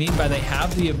 That's what I mean by they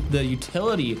have the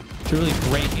utility to really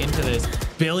break into this.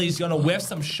 Billy's going to whiff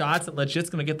some shots that Legit's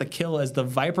going to get the kill as the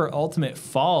Viper ultimate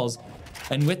falls.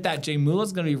 And with that,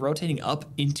 Jaymula's going to be rotating up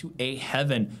into A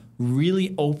heaven,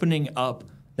 really opening up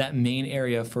that main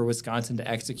area for Wisconsin to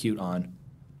execute on.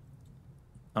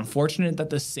 Unfortunate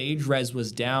that the Sage res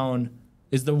was down,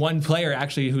 is the one player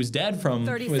actually who's dead from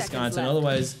Wisconsin.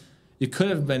 Otherwise, you could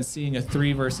have been seeing a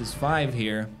 3 versus 5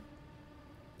 here.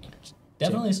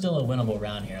 Definitely still a winnable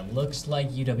round here. Looks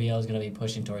like UWL is going to be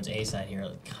pushing towards A side here.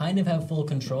 Kind of have full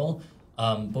control,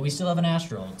 but we still have an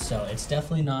Astral, so it's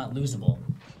definitely not losable.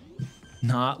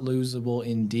 Not losable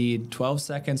indeed. 12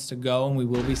 seconds to go, and we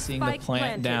will be seeing the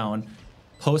plant down.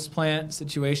 Post-plant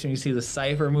situation, you see the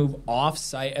Cypher move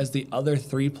off-site as the other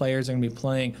 3 players are going to be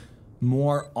playing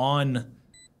more on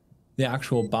the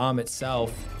actual bomb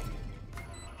itself.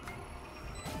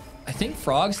 I think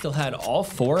Frog still had all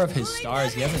 4 of his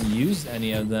stars. He hasn't used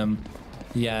any of them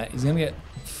yet. He's going to get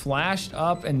flashed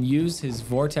up and use his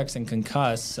Vortex and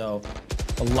Concuss, so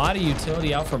a lot of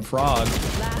utility out from Frog.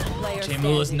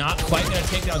 Jaymula's not quite going to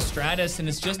take down Stratus, and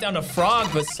it's just down to Frog,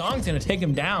 but Song's going to take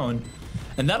him down.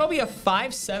 And that'll be a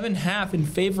 5-7 half in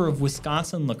favor of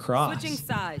Wisconsin Lacrosse. Switching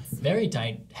sides. Very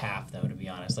tight half, though, to be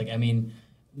honest. Like, I mean,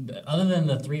 other than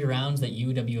the 3 rounds that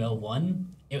UWL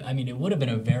won, it would have been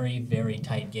a very, very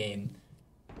tight game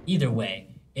either way.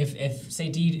 If say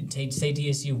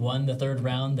DSU won the 3rd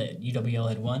round that UWL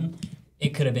had won, it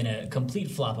could have been a complete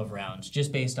flop of rounds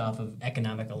just based off of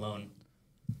economic alone.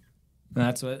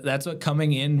 And that's what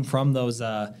coming in from those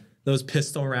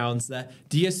pistol rounds that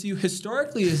DSU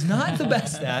historically is not the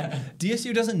best at.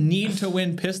 DSU doesn't need to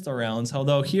win pistol rounds,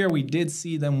 although here we did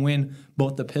see them win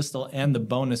both the pistol and the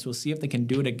bonus. We'll see if they can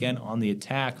do it again on the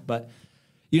attack, but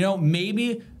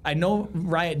maybe, I know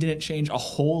Riot didn't change a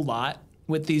whole lot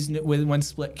with when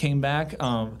Split came back.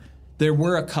 There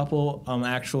were a couple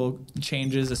actual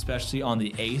changes, especially on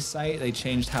the A site. They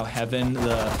changed how Heaven,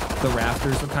 the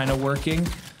rafters were kind of working.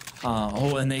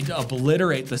 And they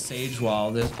obliterate the Sage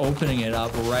wall, just opening it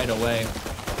up right away.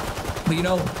 But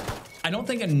I don't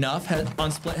think enough on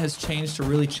Split has changed to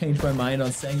really change my mind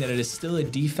on saying that it is still a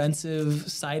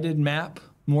defensive-sided map,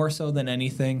 more so than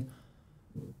anything.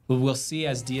 But we'll see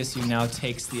as DSU now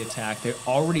takes the attack. They've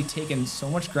already taken so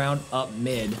much ground up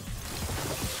mid.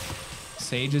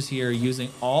 Sage is here using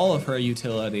all of her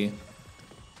utility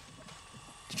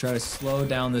to try to slow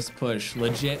down this push.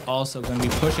 Legit also going to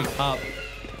be pushing up.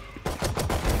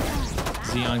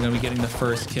 Xeon going to be getting the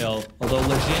first kill. Although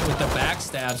Legit with the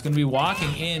backstab is going to be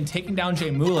walking in, taking down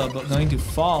Jaymula, but going to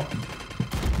fall.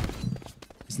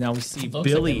 As now we see Looks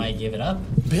Billy. like they might give it up.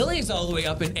 Billy's all the way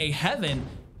up in A heaven,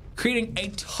 creating a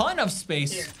ton of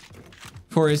space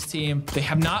for his team. They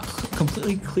have not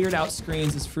completely cleared out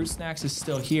screens as Fruit Snacks is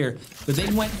still here, but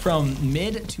they went from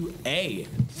mid to A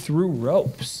through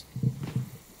ropes.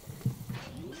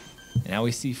 And now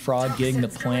we see Frog getting the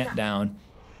plant down,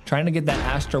 trying to get that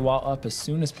Astra wall up as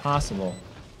soon as possible.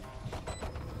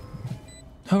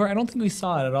 However, I don't think we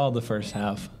saw it at all the first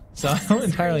half. So I don't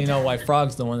entirely know why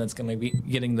Frog's the one that's going to be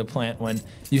getting the plant when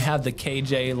you have the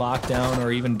KJ lockdown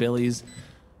or even Billy's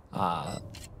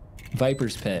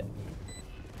Viper's Pit.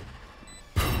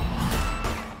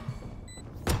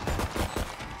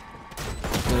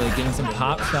 Billy getting some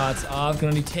pop shots off.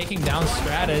 Going to be taking down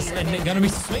Stratus and going to be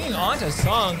swinging onto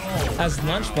Song as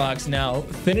Lunchbox now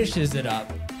finishes it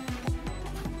up.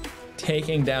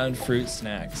 Taking down Fruit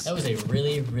Snacks. That was a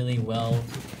really, really well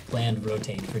planned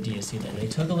rotate for DSU there. They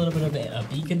took a little bit of a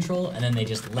B control and then they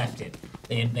just left it.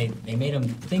 They made them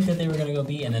think that they were going to go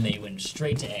B and then they went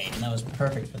straight to A, and that was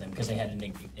perfect for them because they had an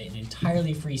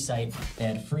entirely free site. They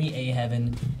had free A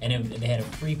heaven and they had a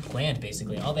free plant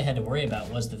basically. All they had to worry about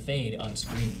was the fade on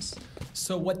screens.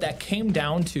 So what that came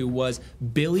down to was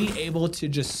Billy able to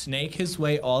just snake his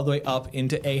way all the way up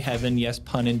into A heaven, yes,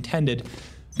 pun intended.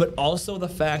 But also the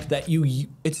fact that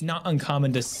it's not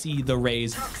uncommon to see the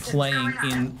Rays playing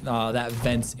in that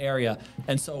vents area.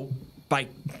 And so by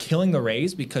killing the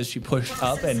Rays because she pushed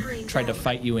up and tried to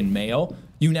fight you in male,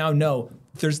 you now know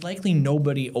there's likely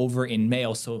nobody over in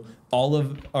male. So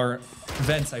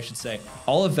vents, I should say,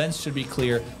 all of vents should be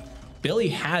clear. Billy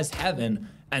has heaven.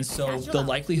 And so the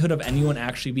likelihood of anyone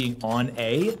actually being on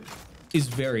A is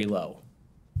very low.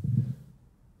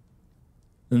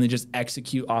 And they just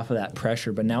execute off of that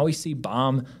pressure. But now we see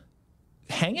Bomb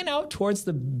hanging out towards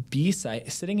the B site,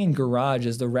 sitting in garage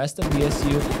as the rest of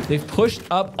DSU, they've pushed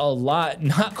up a lot,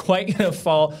 not quite gonna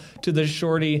fall to the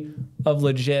shorty of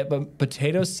legit, but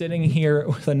Potato sitting here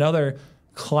with another,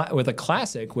 with a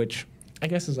classic, which I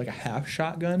guess is like a half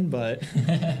shotgun, but.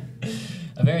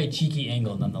 A very cheeky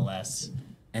angle nonetheless.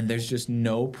 And there's just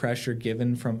no pressure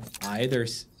given from either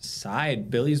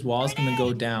side. Billy's wall's gonna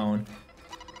go down,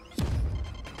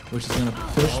 which is gonna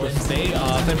push the fade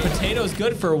off, and Potato's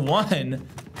good for one.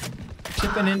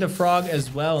 Chipping into Frog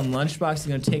as well, and Lunchbox is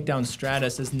gonna take down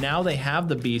Stratus as now they have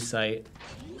the B site.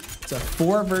 It's a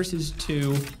 4 versus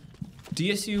 2.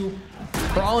 DSU,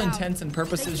 for all intents and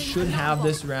purposes, should have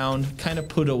this round kind of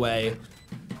put away.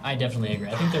 I definitely agree.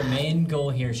 I think their main goal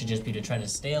here should just be to try to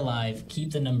stay alive,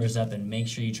 keep the numbers up, and make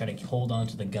sure you try to hold on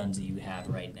to the guns that you have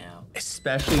right now.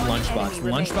 Especially Lunchbox.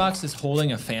 Lunchbox is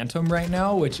holding a Phantom right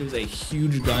now, which is a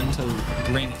huge gun to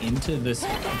bring into this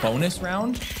bonus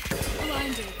round.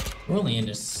 We're only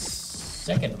into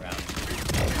second round.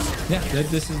 Yeah,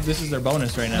 this is their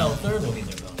bonus right now. No, third will be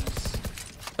their bonus.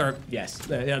 Or yes,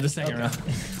 yeah, the second round.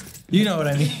 You know what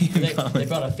I mean. They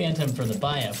brought a Phantom for the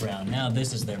buy-up round. Now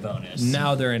this is their bonus.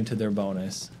 Now they're into their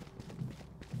bonus.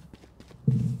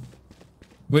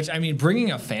 Which, I mean,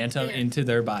 bringing a Phantom into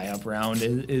their buy-up round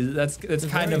that's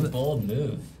kind of a bold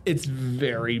move. It's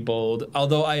very bold.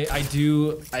 Although I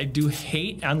do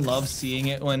hate and love seeing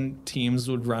it when teams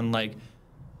would run like,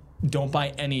 don't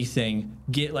buy anything,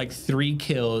 get like 3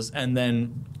 kills, and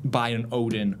then buy an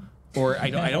Odin. Or I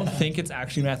don't think it's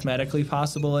actually mathematically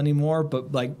possible anymore,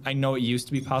 but like I know it used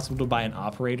to be possible to buy an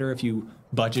operator if you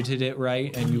budgeted it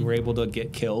right and you were able to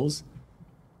get kills.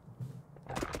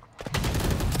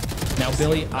 Now,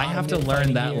 Billy, I have to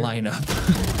learn that lineup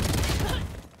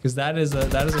because that is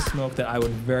a smoke that I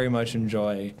would very much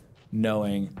enjoy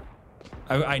knowing.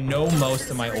 I know most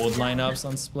of my old lineups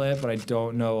on Split, but I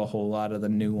don't know a whole lot of the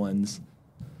new ones.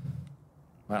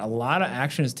 But a lot of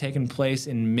action has taken place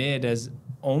in mid as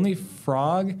only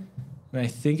Frog, and I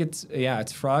think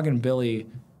it's Frog and Billy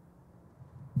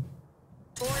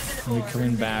will be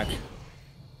coming back.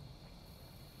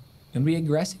 Gonna be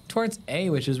aggressive towards A,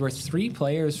 which is where 3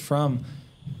 players from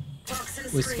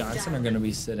Wisconsin are gonna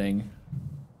be sitting.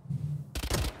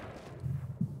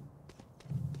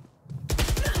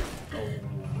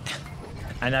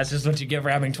 And that's just what you get for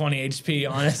having 20 HP,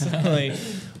 honestly.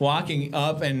 Walking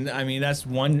up, and I mean that's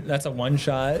a one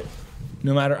shot.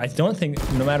 No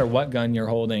matter what gun you're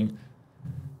holding.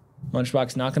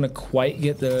 Lunchbox not gonna quite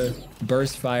get the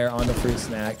burst fire onto Fruit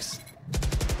Snacks.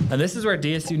 And this is where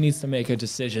DSU needs to make a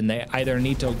decision. They either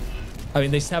need to,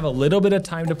 they have a little bit of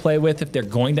time to play with if they're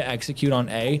going to execute on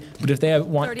A, but if they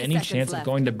want any chance of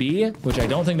going to B, which I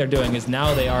don't think they're doing, is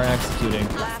now they are executing.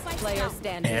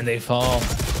 And they fall.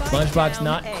 Lunchbox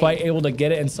not quite able to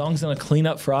get it, and Song's gonna clean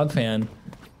up Frog Fan.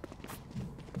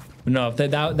 No, if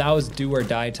that was do or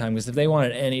die time, because if they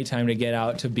wanted any time to get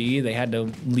out to B, they had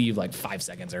to leave like 5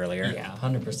 seconds earlier. Yeah,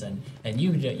 100%. And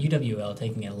UWL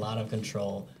taking a lot of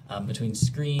control between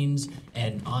screens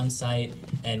and on-site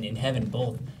and in heaven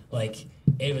both. Like,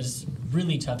 it was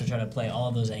really tough to try to play all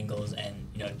of those angles and,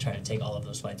 try to take all of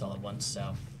those fights all at once.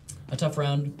 So, a tough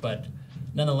round, but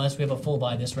nonetheless, we have a full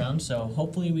buy this round, so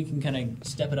hopefully we can kind of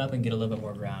step it up and get a little bit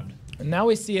more ground. And now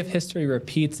we see if history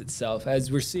repeats itself,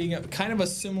 as we're seeing kind of a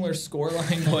similar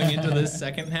scoreline going into the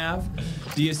second half.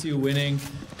 DSU winning,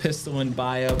 pistol and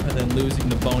buy-up, and then losing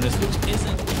the bonus, which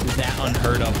isn't that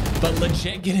unheard of. But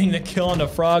legit getting the kill on the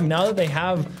Frog now that they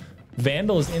have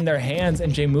Vandals in their hands,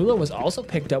 and Jamula was also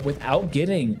picked up without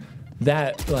getting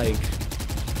that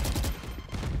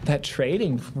that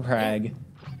trading frag.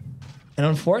 And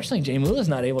unfortunately, Jamula is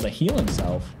not able to heal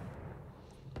himself.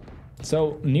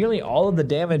 So nearly all of the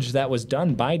damage that was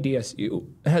done by DSU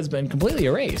has been completely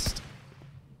erased.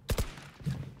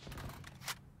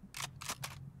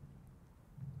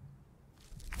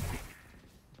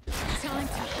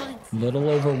 Little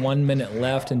over 1 minute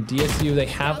left, and DSU, they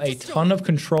have a ton of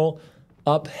control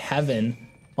up heaven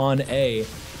on A.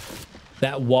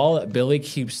 That wall that Billy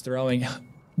keeps throwing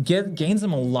gains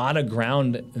them a lot of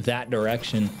ground that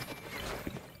direction.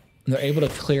 They're able to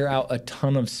clear out a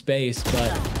ton of space,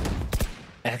 but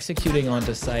executing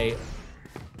onto site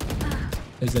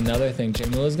is another thing.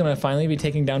 Jamula's gonna finally be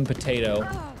taking down Potato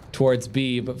towards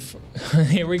B, but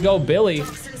here we go, Billy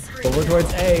over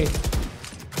towards A.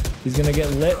 He's gonna get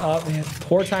lit up.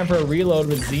 Poor time for a reload,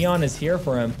 but Xeon is here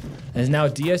for him. As now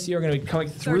DSU are gonna be coming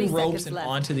through ropes and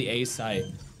onto the A site.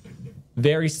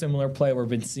 Very similar play we've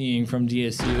been seeing from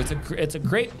DSU. It's a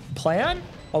great plan.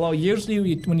 Although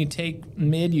usually when you take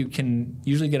mid, you can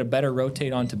usually get a better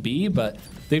rotate onto B, but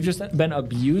they've just been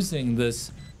abusing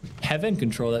this heaven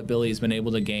control that Billy's been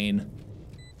able to gain.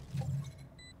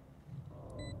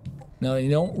 Now they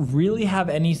don't really have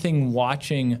anything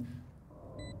watching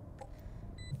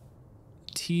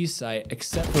T site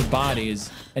except for bodies,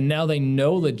 and now they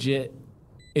know legit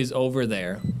is over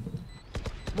there.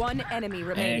 One enemy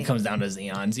remaining. And it comes down to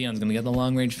Xeon. Xeon's gonna get the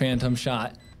long range phantom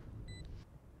shot.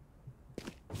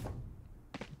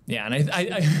 Yeah, and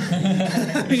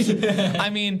I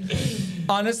mean,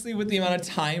 honestly, with the amount of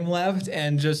time left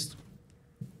and just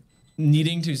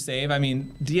needing to save, I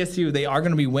mean, DSU, they are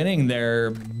going to be winning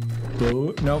their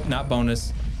nope, not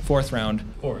bonus, 4th round.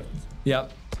 4th.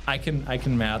 Yep, I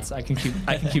can maths. I can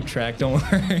keep track. Don't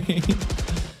worry.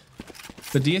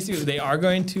 But DSU, they are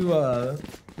going to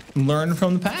learn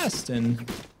from the past and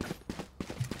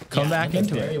come back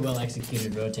into it. Very well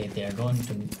executed rotate there, going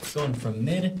from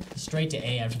mid straight to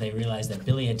A after they realized that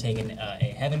Billy had taken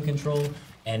a heaven control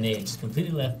and they just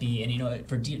completely left B. And you know,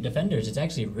 for defenders, it's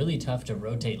actually really tough to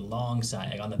rotate long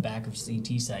side, like on the back of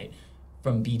CT site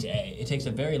from B to A. It takes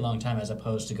a very long time as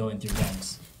opposed to going through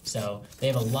vents. So they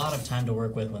have a lot of time to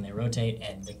work with when they rotate,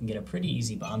 and they can get a pretty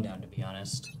easy bomb down, to be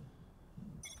honest.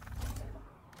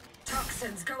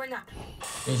 Toxins going up.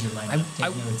 There's your lineup.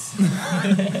 Take notes.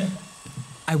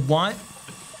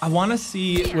 I want to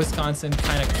see Wisconsin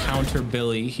kind of counter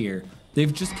Billy here.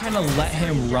 They've just kind of let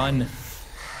him run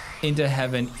into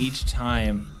heaven each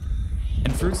time.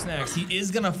 And Fruit Snacks, he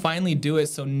is going to finally do it,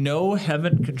 so no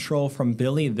heaven control from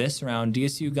Billy this round.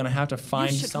 DSU going to have to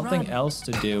find something else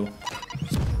to do.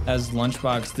 As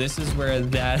Lunchbox, this is where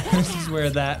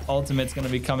that ultimate's going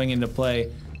to be coming into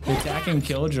play. Attacking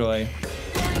Killjoy.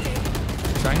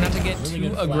 Trying not to get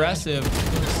too aggressive.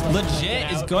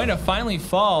 Legit is going to finally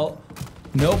fall.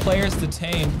 No players to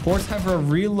tame. Poor time for a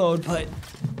reload, but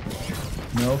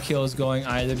no kills going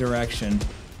either direction.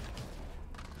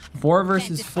 4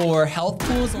 versus 4. Health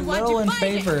pool's a little in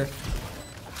favor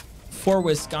for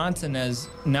Wisconsin, as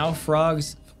now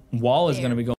Frog's wall is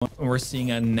going to be going. We're seeing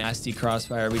a nasty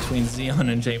crossfire between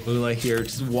Xeon and Jamula here,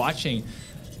 just watching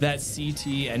that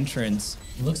CT entrance.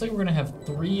 Looks like we're gonna have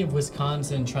 3 of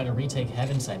Wisconsin try to retake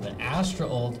Heaven side, but Astra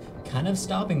ult kind of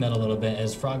stopping that a little bit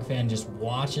as Frogfan just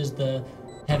watches the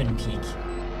Heaven peak.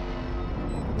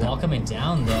 Wall coming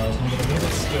down though, it's gonna get a little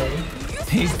bit scary.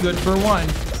 He's good for 1.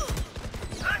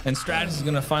 And Stratus is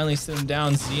gonna finally sit him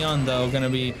down. Xeon though gonna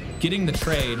be getting the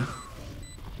trade.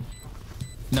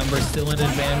 Numbers still an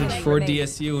advantage for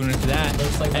DSU, and with that,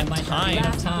 Looks like and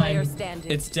time.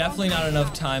 It's definitely not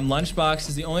enough time. Lunchbox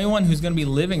is the only one who's going to be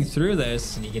living through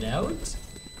this. Can he get out?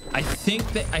 I think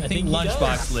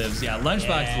Lunchbox lives. Yeah, Lunchbox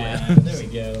lives. lives. There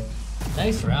we go.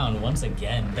 Nice round once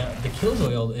again. The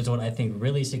Killjoy ult is what I think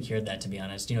really secured that, to be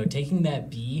honest. You know, taking that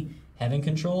B Heaven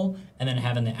control and then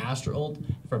having the Astra ult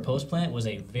for post plant was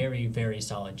a very, very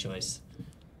solid choice.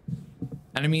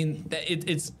 And I mean,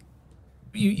 it's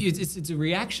a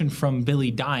reaction from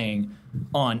Billy dying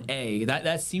on A.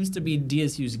 That seems to be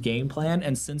DSU's game plan,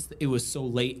 and since it was so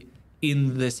late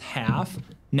in this half,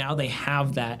 now they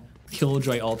have that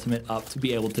Killjoy ultimate up to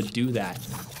be able to do that.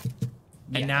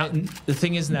 And now the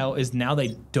thing is now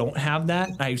they don't have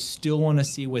that. I still want to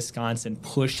see Wisconsin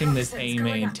pushing this A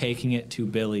main, taking it to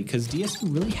Billy, because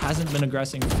DSU really hasn't been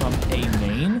aggressing from A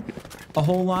main a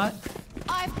whole lot.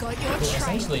 I've got your Well,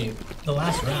 essentially, the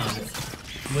last round,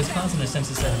 Wisconsin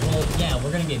essentially said, well, yeah,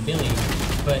 we're going to get Billy,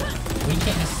 but we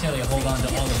can't necessarily hold on to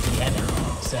all of the Heaven.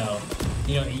 So,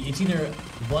 you know, it's either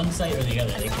one site or the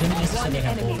other. They couldn't necessarily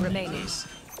have both remaining.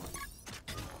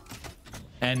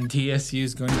 And DSU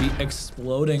is going to be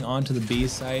exploding onto the B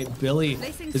site. Billy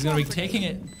is going to be taking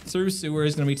it through sewer,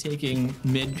 is going to be taking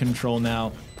mid control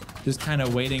now. just kind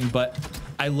of waiting. But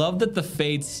I love that the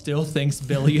Fade still thinks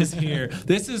Billy is here.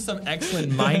 This is some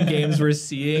excellent mind games we're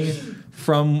seeing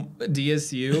from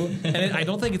DSU, and I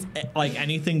don't think it's like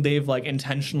anything they've like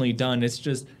intentionally done. It's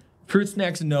just Fruit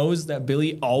Snacks knows that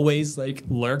Billy always like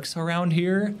lurks around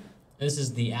here. This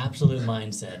is the absolute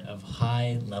mindset of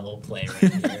high level play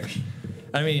right here.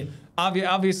 I mean,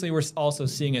 obviously we're also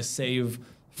seeing a save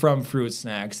from Fruit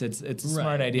Snacks. It's a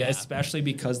smart idea, especially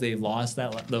because they lost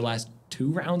the last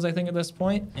 2 rounds, I think, at this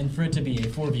point. And for it to be a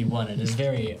 4v1, it is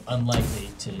very unlikely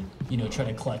to, try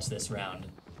to clutch this round.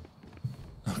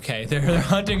 Okay, they're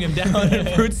hunting him down in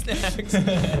Fruit Snacks.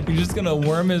 He's just gonna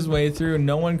worm his way through.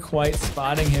 No one quite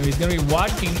spotting him. He's gonna be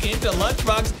walking into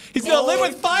Lunchbox. He's gonna live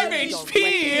with 5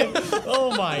 HP.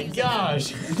 Oh my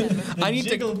gosh! I need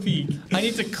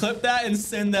to clip that and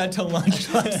send that to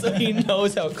Lunchbox so he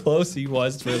knows how close he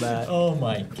was for that. Oh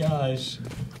my gosh!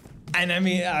 And I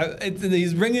mean,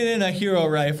 he's bringing in a hero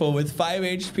rifle with 5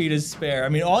 HP to spare. I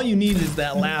mean, all you need is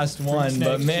that last one,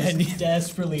 but man, just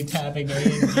desperately tapping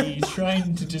A&D,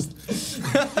 trying to just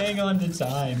hang on to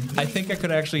time. I think I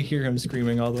could actually hear him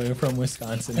screaming all the way from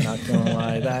Wisconsin. Not gonna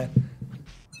lie,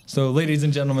 So, ladies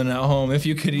and gentlemen at home, if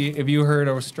you heard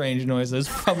a strange noise, it's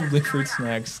probably Fruit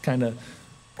Snacks, kind of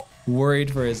worried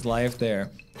for his life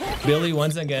there. Billy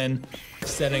once again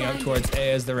setting up towards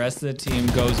A as the rest of the team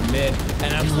goes mid,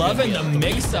 and I'm loving the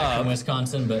mix-up from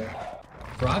Wisconsin, but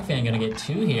Rockfan gonna get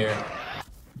 2 here.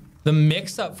 The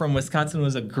mix-up from Wisconsin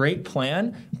was a great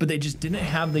plan, but they just didn't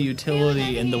have the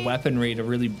utility and the weaponry to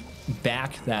really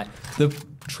back that. The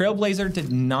Trailblazer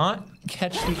did not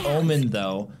catch the Omen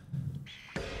though.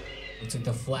 Looks like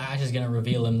the flash is gonna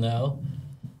reveal him though.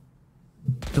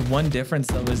 The one difference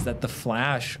though is that the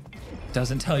flash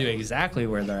doesn't tell you exactly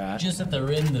where they're at. Just that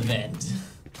they're in the vent.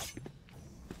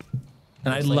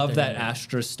 And I love that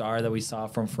Astra Star that we saw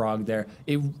from Frog there.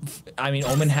 I mean,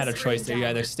 Omen had a choice there. You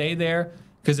either stay there,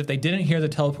 because if they didn't hear the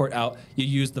teleport out, you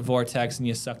use the Vortex and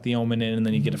you suck the Omen in and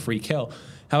then you get a free kill.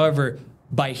 However,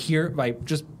 by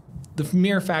just the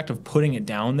mere fact of putting it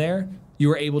down there, you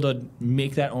were able to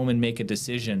make that Omen make a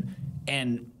decision.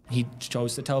 And he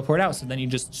chose to teleport out, so then you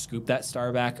just scoop that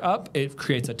star back up. It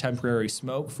creates a temporary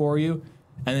smoke for you,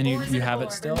 and then you have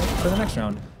it still for the next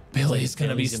round. Billy's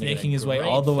gonna be snaking his way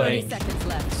all the way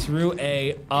through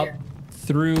A, up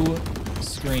through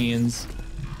screens.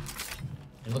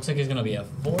 It looks like it's gonna be a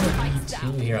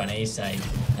 4v2 here on A site,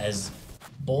 as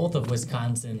both of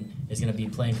Wisconsin is gonna be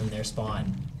playing from their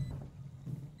spawn.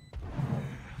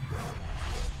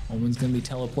 Omen's gonna be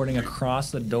teleporting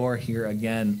across the door here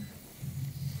again.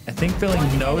 I think Billy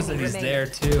knows that he's there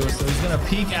too, so he's gonna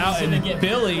peek out, and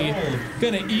Billy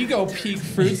gonna ego peek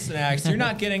Fruit Snacks. You're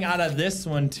not getting out of this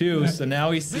one too, so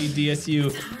now we see DSU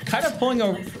kind of pulling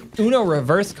a Uno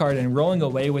reverse card and rolling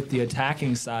away with the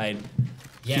attacking side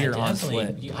here on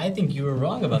Split. I think you were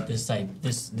wrong about this side,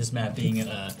 this map being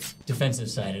defensive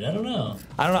sided. I don't know.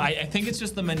 I think it's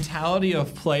just the mentality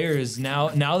of players now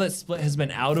that Split has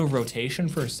been out of rotation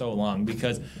for so long,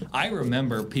 because I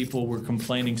remember people were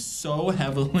complaining so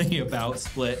heavily about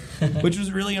Split, which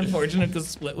was really unfortunate because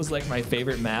Split was like my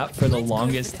favorite map for the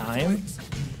longest time.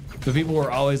 But people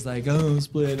were always like, oh,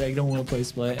 Split, I don't want to play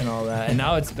Split and all that. And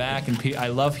now it's back, and I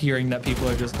love hearing that people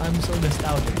are just, I'm so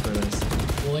nostalgic for this.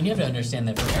 Well, and you have to understand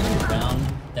that for every round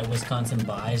that Wisconsin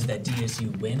buys that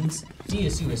DSU wins,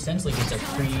 DSU essentially gets a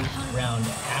free round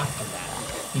after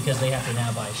that, because they have to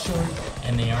now buy short,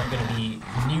 and they aren't going to be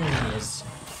nearly as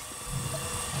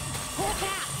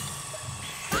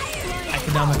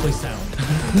economically sound.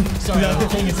 Sorry, I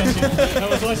was paying attention. I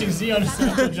was watching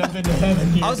Xeon jump into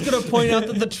heaven here. I was going to point out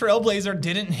that the Trailblazer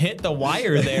didn't hit the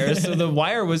wire there, so the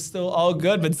wire was still all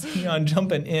good, but Xeon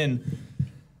jumping in.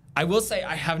 I will say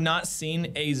I have not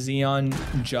seen a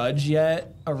Xeon judge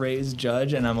yet, a raised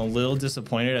judge, and I'm a little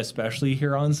disappointed, especially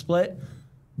here on Split.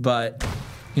 But,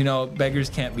 beggars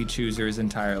can't be choosers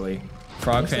entirely.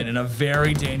 Frogfan in a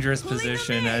very dangerous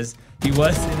position, as he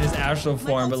was in his astral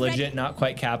form, but legit not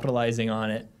quite capitalizing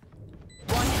on it.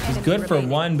 He's good for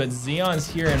 1, but Xeon's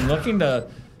here and looking to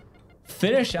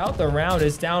finish out the round.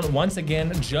 Is down once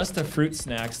again just to Fruit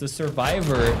Snacks, the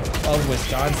survivor of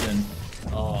Wisconsin.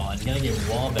 Oh, he's gonna get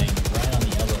wallbanged right on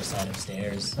the elbow side of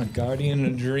stairs. A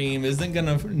Guardian Dream isn't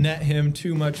gonna net him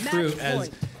too much fruit,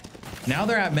 as now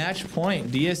they're at match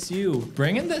point. DSU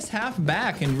bringing this half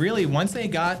back, and really once they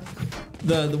got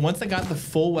the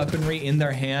full weaponry in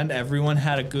their hand, everyone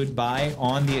had a good buy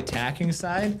on the attacking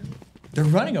side. they're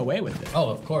running away with it. Oh,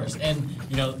 of course. And,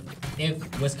 you know,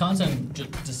 if Wisconsin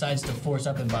decides to force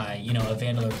up and buy, you know, a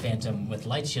Vandal or Phantom with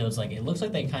light shields, like it looks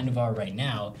like they kind of are right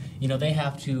now, you know, they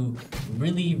have to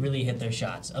really, really hit their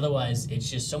shots. Otherwise, it's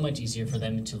just so much easier for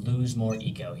them to lose more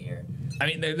eco here. I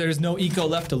mean, there's no eco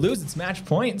left to lose. It's match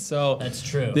point, so that's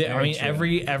true.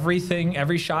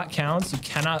 Every shot counts. You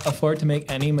cannot afford to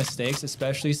make any mistakes,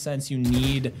 especially since you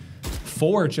need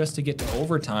 4 just to get to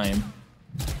overtime.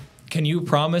 Can you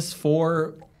promise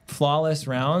 4 flawless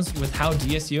rounds? With how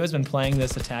DSU has been playing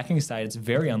this attacking side, it's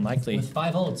very unlikely. With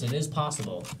 5 ults, it is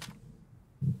possible.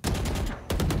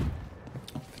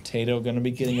 Potato gonna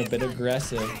be getting a bit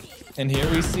aggressive. And here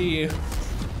we see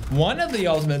one of the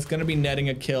ultimates gonna be netting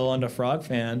a kill onto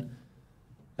Frogfan.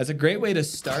 That's a great way to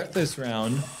start this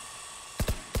round.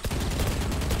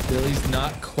 Billy's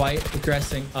not quite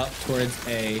aggressing up towards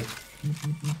A,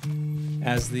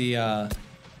 as the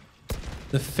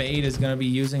Fade is going to be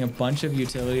using a bunch of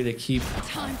utility to keep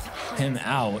him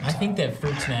out. I think that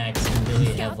Fruit Snacks and Billy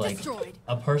have like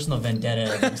a personal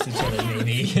vendetta against each other,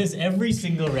 maybe, because every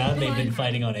single round they've been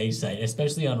fighting on A site,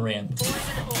 especially on ramp.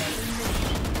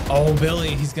 Oh,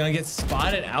 Billy, he's going to get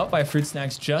spotted out by Fruit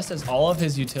Snacks just as all of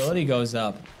his utility goes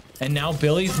up. And now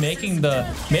Billy's making the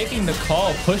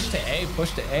call, push to A,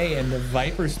 and the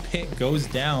Viper's pit goes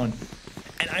down.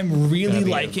 And I'm really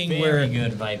liking where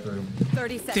good Viper.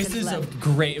 30 seconds this is left. a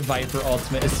great Viper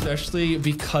ultimate, especially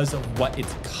because of what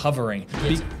it's covering.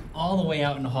 It's all the way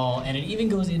out in hall, and it even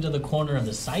goes into the corner of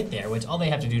the site there, which all they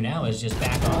have to do now is just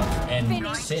back off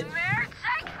and sit.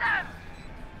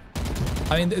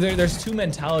 I mean, there's 2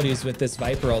 mentalities with this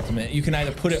Viper ultimate. You can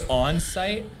either put it on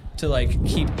site to like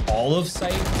keep all of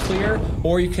site clear,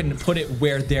 or you can put it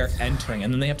where they're entering,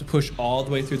 and then they have to push all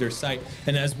the way through their site.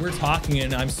 And as we're talking,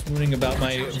 and I'm swooning about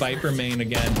my Viper main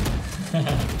again,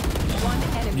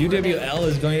 UWL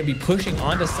is going to be pushing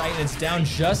onto site, and it's down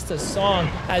just a song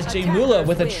as Jaymula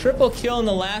with a triple kill in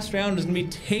the last round is going to be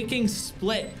taking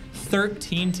Split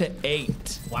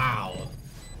 13-8. Wow.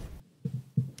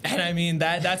 And I mean,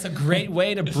 that's a great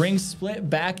way to bring Split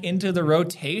back into the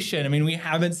rotation. I mean, we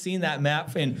haven't seen that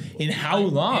map in how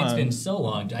long? It's been so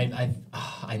long.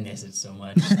 I miss it so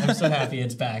much. I'm so happy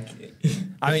it's back.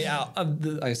 I mean,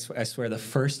 I swear, the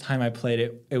first time I played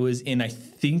it, it was in, I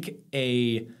think,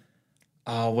 a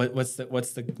what's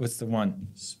the one?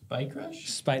 Spike Rush?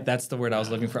 Spike. That's the word I was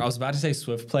looking for. I was about to say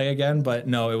Swift Play again, but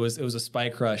no, it was a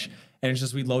Spike Rush. And it's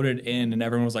just we loaded in, and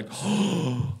everyone was like,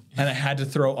 oh, and I had to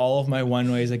throw all of my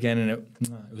one ways again, and it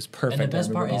was perfect. And the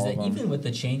best part is that even with the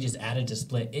changes added to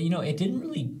Split, it didn't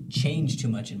really change too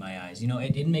much in my eyes.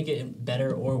 It didn't make it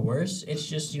better or worse. It's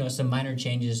just some minor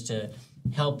changes to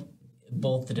help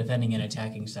both the defending and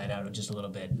attacking side out just a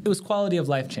little bit. It was quality of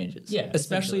life changes. Yeah,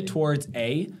 especially towards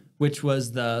A, which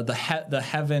was the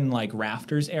heaven like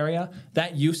rafters area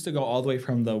that used to go all the way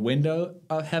from the window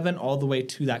of heaven all the way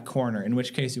to that corner, in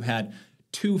which case you had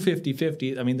 2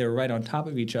 50-50. I mean, they were right on top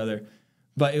of each other,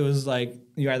 but it was like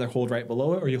you either hold right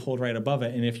below it or you hold right above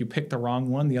it, and if you pick the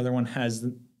wrong one, the other one has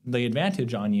the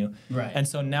advantage on you. Right. And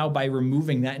so now by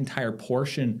removing that entire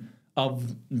portion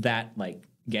of that like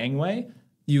gangway,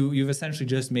 you've essentially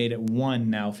just made it one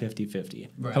now 50-50.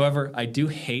 Right. However, I do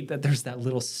hate that there's that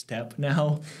little step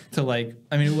now to like,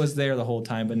 I mean, it was there the whole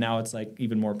time, but now it's like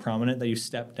even more prominent that you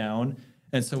step down.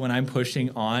 And so when I'm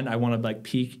pushing on, I want to like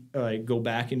peek, like go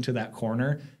back into that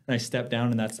corner, and I step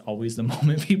down, and that's always the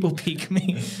moment people peek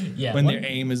me. Yeah, when their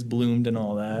aim is bloomed and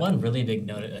all that. One really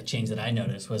big change that I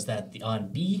noticed was that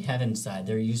on B Heaven side,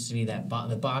 there used to be that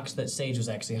the box that Sage was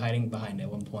actually hiding behind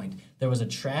at one point. There was a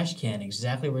trash can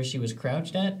exactly where she was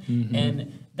crouched at,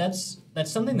 and that's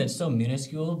something that's so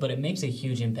minuscule, but it makes a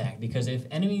huge impact, because if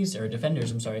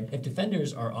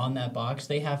defenders are on that box,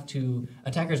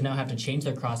 attackers now have to change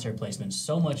their crosshair placement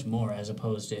so much more, as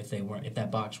opposed to if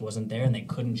that box wasn't there and they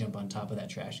couldn't jump on top of that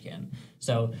trash can.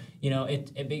 So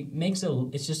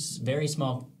it's just very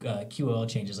small QOL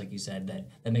changes, like you said,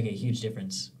 that make a huge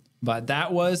difference. But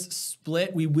that was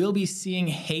Split. We will be seeing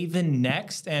Haven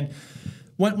next, and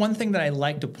one thing that I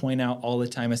like to point out all the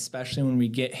time, especially when we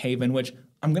get Haven, which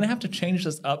I'm going to have to change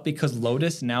this up because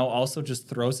Lotus now also just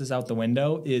throws this out the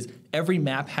window, is every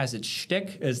map has its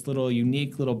shtick, its little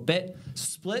unique little bit.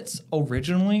 Splits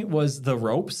originally was the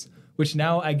ropes, which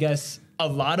now I guess a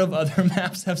lot of other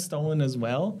maps have stolen as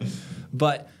well.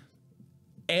 But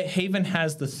Haven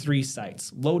has the 3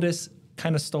 sites. Lotus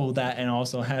kind of stole that and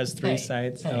also has 3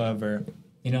 sites, however.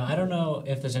 I don't know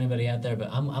if there's anybody out there, but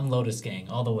I'm Lotus Gang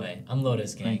all the way. I'm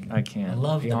Lotus Gang. I can't. I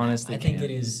love the map. I think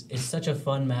it it's such a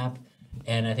fun map.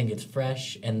 and I think it's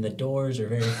fresh, and the doors are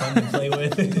very fun to play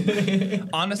with.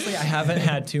 Honestly, I haven't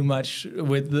had too much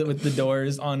with the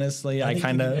doors. Honestly, I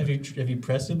kind of have you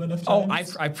pressed them enough Oh,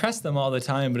 times? I press them all the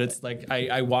time, but it's like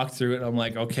I walk through it and I'm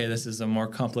like, okay, this is a more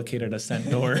complicated ascent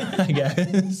door, I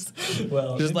guess.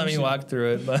 Well, Just let me walk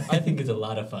through it. But I think it's a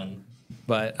lot of fun.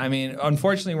 But I mean,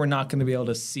 unfortunately, we're not going to be able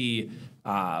to see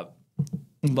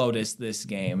Lotus this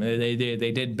game. They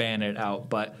did ban it out,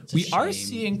 but we are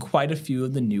seeing quite a few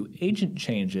of the new agent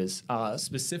changes.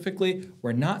 Specifically,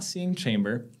 we're not seeing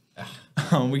Chamber.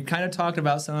 We kind of talked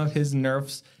about some of his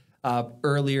nerfs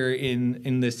earlier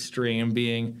in this stream.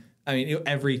 Being, I mean,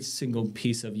 every single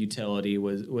piece of utility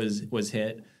was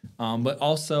hit. But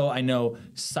also, I know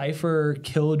Cypher,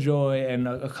 Killjoy, and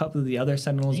a couple of the other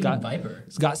Sentinels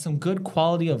got some good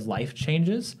quality of life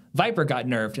changes. Viper got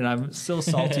nerfed, and I'm still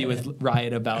salty with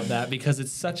Riot about that because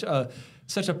it's such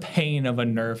a pain of a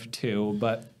nerf too.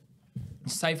 But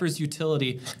Cypher's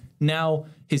utility, now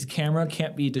his camera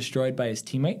can't be destroyed by his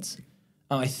teammates.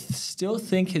 I still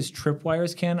think his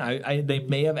tripwires can. They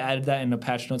may have added that in the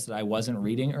patch notes that I wasn't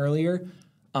reading earlier.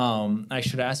 I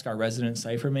should ask our resident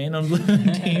Cypher main on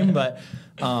the team, but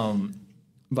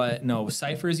no,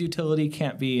 Cypher's utility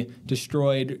can't be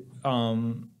destroyed.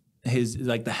 His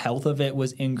the health of it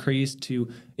was increased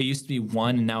to, it used to be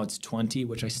 1 and now it's 20,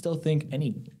 which I still think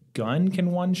any gun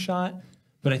can one shot,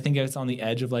 but I think if it's on the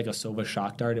edge of like a Sova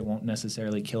shock dart, it won't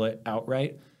necessarily kill it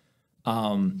outright.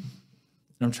 I'm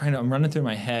running through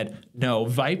my head. No,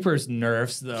 Viper's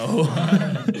nerfs though.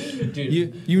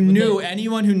 Dude, you knew,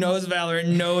 anyone who knows Valorant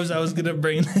knows I was gonna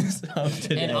bring this up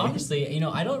today. And honestly,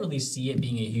 I don't really see it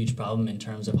being a huge problem in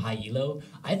terms of high elo.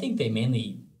 I think they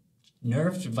mainly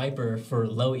nerfed Viper for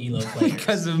low elo players.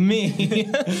 Because of me.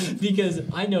 Because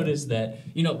I noticed that,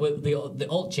 with the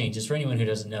ult changes, for anyone who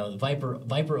doesn't know, the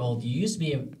Viper ult, you used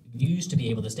to be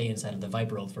able to stay inside of the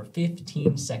Viper ult for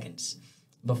 15 seconds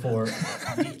before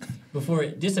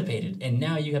it dissipated, and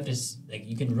now you have to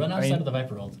you can run outside of the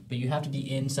Viper ult, but you have to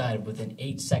be inside within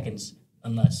 8 seconds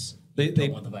unless you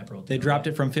don't want the Viper ult. They dropped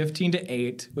it from 15 to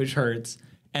 8, which hurts,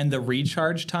 and the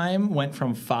recharge time went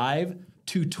from 5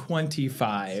 to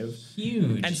 25.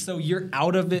 Huge. And so you're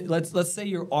out of it. Let's say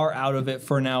you are out of it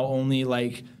for now only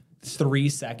like 3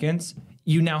 seconds.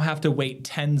 You now have to wait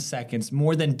 10 seconds,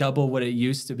 more than double what it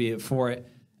used to be for it.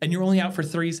 And you're only out for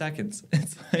 3 seconds.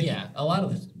 It's like, yeah, a lot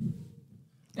of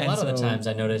the times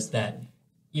I noticed that,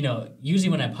 usually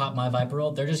when I pop my Viper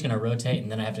ult, they're just gonna rotate,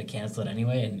 and then I have to cancel it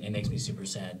anyway, and it makes me super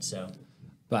sad. So,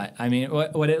 but I mean,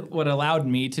 what allowed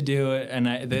me to do it,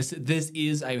 and this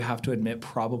is, I have to admit,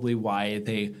 probably why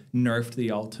they nerfed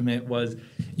the ultimate, was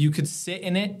you could sit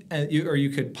in it, or you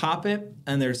could pop it,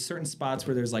 and there's certain spots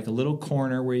where there's like a little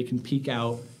corner where you can peek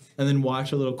out. And then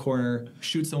watch a little corner,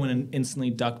 shoot someone, and instantly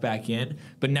duck back in.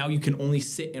 But now you can only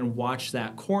sit and watch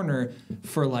that corner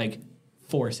for like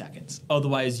 4 seconds.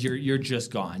 Otherwise, you're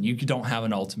just gone. You don't have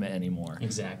an ultimate anymore.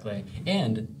 Exactly.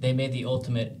 And they made the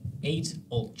ultimate 8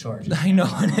 ult charges. I know,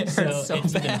 and it hurts so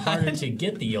it's bad. even harder to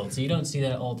get the ult. So you don't see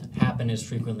that ult happen as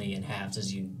frequently in halves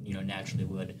as you naturally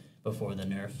would before the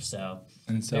nerf. So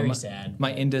very sad.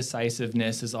 My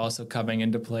indecisiveness is also coming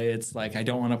into play. It's like I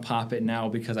don't want to pop it now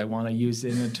because I want to use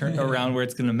it in a turn around where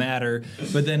it's going to matter.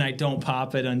 But then I don't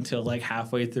pop it until like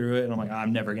halfway through it, and I'm like,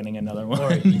 I'm never getting another one.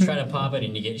 Or you try to pop it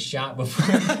and you get shot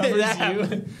before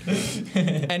it covers you.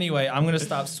 Anyway, I'm going to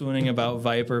stop swooning about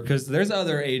Viper because there's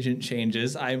other agent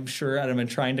changes. I'm sure I've been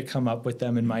trying to come up with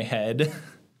them in my head.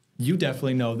 You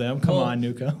definitely know them. Come on,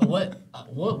 Nuka. What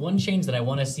one change that I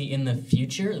want to see in the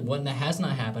future, one that has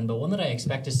not happened, but one that I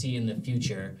expect to see in the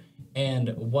future, and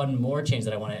one more change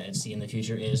that I want to see in the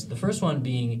future is the first one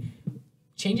being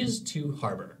changes to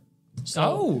Harbor.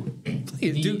 So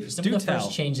please some of the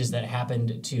first changes that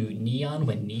happened to Neon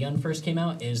when Neon first came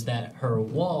out is that her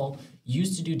wall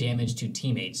used to do damage to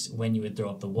teammates when you would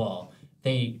throw up the wall.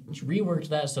 They reworked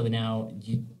that so that now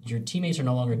your teammates are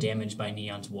no longer damaged by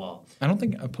Neon's wall. I don't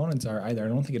think opponents are either. I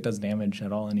don't think it does damage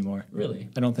at all anymore. Really?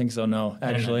 I don't think so, no,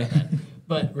 actually.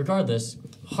 But regardless,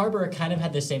 Harbor kind of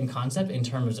had the same concept in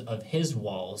terms of his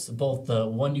walls, both the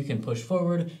one you can push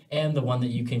forward and the one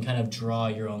that you can kind of draw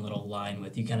your own little line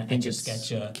with. You kind of etch a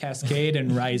sketch a Cascade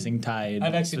and Rising Tide.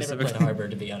 I've actually never played Harbor,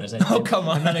 to be honest. Come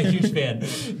on. I'm not a huge fan,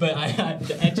 but I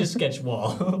etch a sketch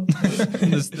wall.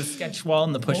 the sketch wall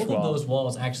and the push Both wall. Both of those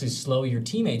walls actually slow your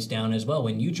teammates down as well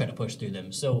when you try to push through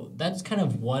them. So that's kind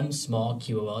of one small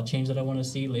QOL change that I want to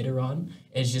see later on,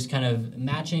 is just kind of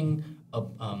matching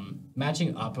up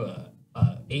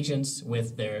agents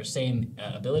with their same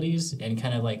abilities and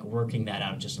kind of like working that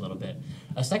out just a little bit.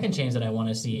 A second change that I want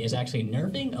to see is actually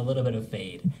nerfing a little bit of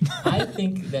Fade. I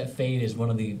think that Fade is one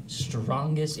of the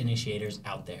strongest initiators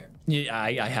out there. Yeah,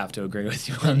 I have to agree with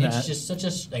you on that. It's just such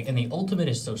a, like, and the ultimate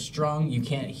is so strong, you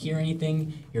can't hear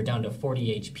anything, you're down to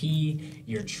 40 HP,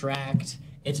 you're tracked.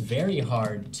 It's very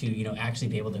hard to, you know, actually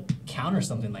be able to counter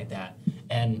something like that.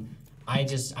 And I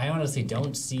honestly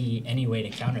don't see any way to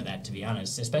counter that, to be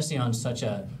honest, especially on such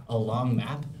a long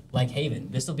map like Haven.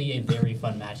 This will be a very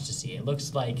fun match to see. It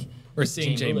looks like we're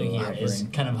seeing Jay here is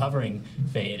kind of hovering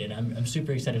Fade, and I'm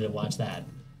super excited to watch that.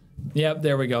 Yep,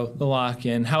 there we go, the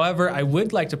lock-in. However, I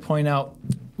would like to point out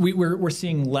we're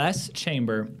seeing less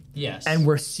Chamber. Yes. And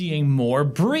we're seeing more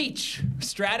Breach.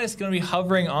 Stratus going to be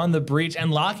hovering on the Breach and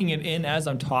locking it in as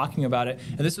I'm talking about it.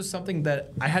 And this was something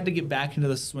that I had to get back into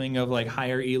the swing of like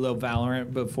higher elo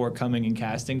Valorant before coming and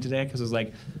casting today, because it was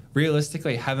like,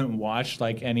 realistically, I haven't watched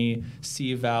like any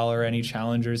CVal or any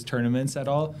Challengers tournaments at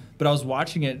all. But I was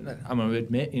watching it, I'm going to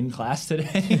admit, in class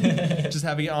today, just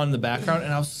having it on in the background,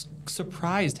 and I was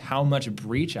surprised how much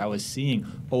Breach I was seeing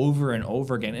over and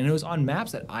over again. And it was on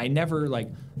maps that I never like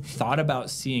thought about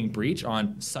seeing Breach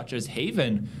on, such as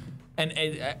Haven. And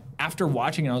after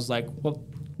watching it, I was like, well,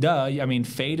 duh. I mean,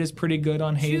 Fade is pretty good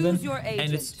on Haven,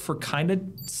 and it's for kind of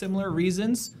similar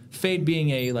reasons. Fade being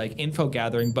a like info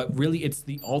gathering, but really it's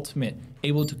the ultimate,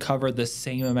 able to cover the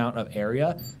same amount of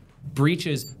area. Breach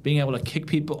is being able to kick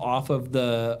people off of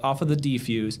the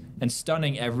defuse and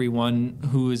stunning everyone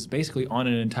who is basically on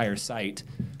an entire site.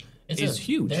 Is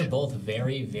huge. They're both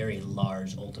very, very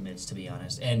large ultimates, to be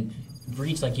honest. And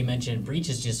Breach, like you mentioned, Breach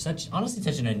is just honestly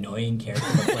such an annoying character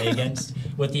to play against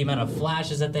with the amount of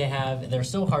flashes that they have. They're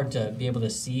so hard to be able to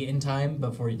see in time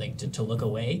before, like, to look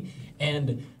away.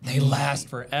 And they last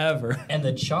forever. And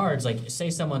the charge, like,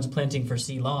 say someone's planting for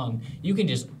C long, you can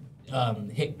just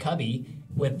hit Cubby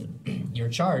with your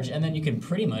charge, and then you can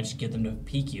pretty much get them to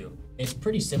peek you. It's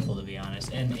pretty simple, to be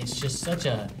honest, and it's just such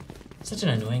an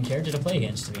annoying character to play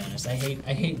against, to be honest. I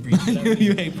hate Breach.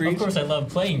 You hate Breach? Of course, I love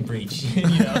playing Breach. You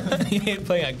know, you hate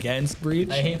playing against Breach?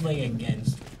 I hate playing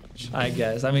against Breach. I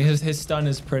guess. I mean, his stun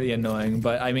is pretty annoying,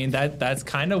 but I mean that's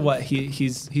kind of what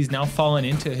he's now fallen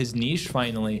into his niche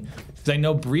finally. Because I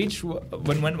know Breach,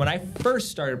 when I first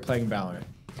started playing Valorant,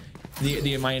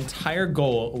 my entire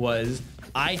goal was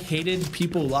I hated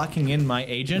people locking in my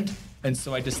agent. And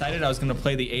so I decided I was going to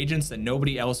play the agents that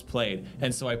nobody else played.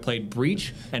 And so I played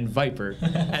Breach and Viper.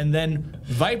 And then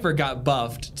Viper got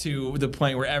buffed to the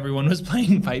point where everyone was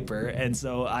playing Viper. And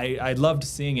so I loved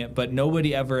seeing it, but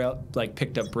nobody ever like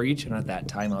picked up Breach. And at that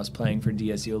time I was playing for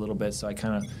DSU a little bit, so I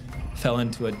kind of fell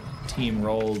into a team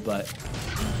role. But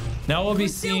now we'll be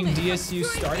seeing DSU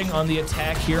starting on the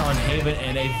attack here on Haven,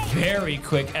 and a very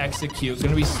quick execute. Going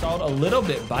to be stalled a little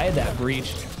bit by that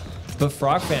Breach. But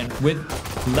FrogFan, with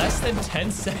less than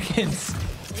 10 seconds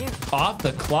off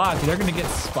the clock, they're going to get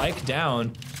spiked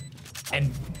down,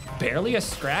 and barely a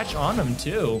scratch on them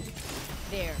too.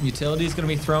 Utility's going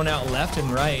to be thrown out left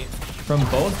and right from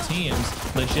both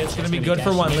teams. Legit's going to be good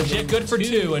for one, Legit good for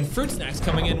two, and Fruit Snacks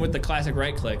coming in with the classic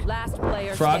right click.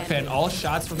 FrogFan, all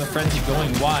shots from the Frenzy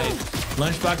going wide.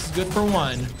 Lunchbox is good for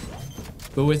one.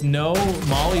 But with no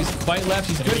mollies quite left,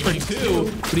 he's good for two.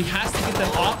 But he has to get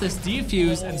them off this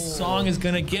defuse, and Song is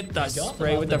going to get the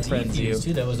spray with the Frenzy.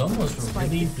 That was almost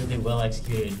really, really well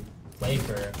executed play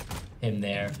for him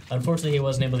there. Unfortunately, he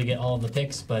wasn't able to get all of the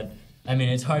picks, but I mean,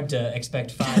 it's hard to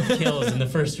expect 5 kills in the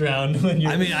first round when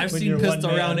you're. I mean, I've seen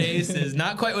pistol round aces,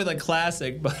 not quite with a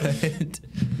classic, but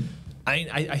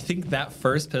I think that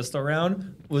first pistol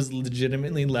round was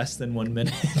legitimately less than 1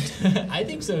 minute. I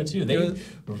think so too. They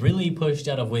really pushed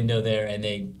out of window there, and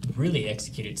they really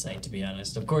executed sight, to be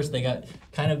honest. Of course, they got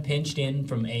kind of pinched in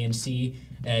from A and C,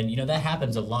 and you know that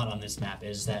happens a lot on this map,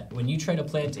 is that when you try to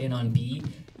plant in on B,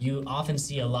 you often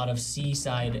see a lot of C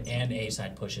side and A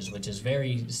side pushes, which is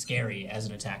very scary as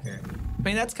an attacker. I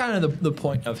mean, that's kind of the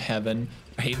point of Haven.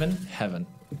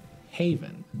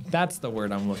 That's the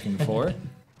word I'm looking for.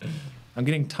 I'm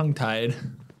getting tongue-tied.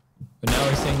 But now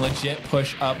we're seeing Legit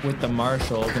push up with the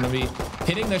Marshall. Gonna be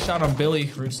hitting the shot on Billy.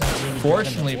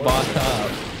 Fortunately bought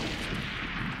up.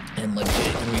 And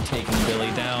Legit gonna be taking Billy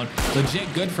down.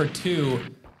 Legit good for 2.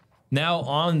 Now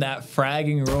on that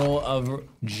fragging roll of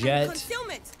Jet.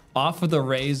 Off of the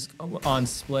Rays on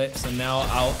split. So now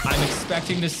I'm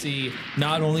expecting to see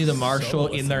not only the Marshall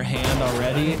in their hand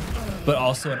already, but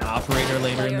also an operator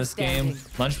later in this game.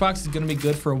 Lunchbox is going to be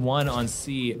good for 1 on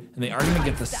C, and they are going to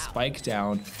get the spike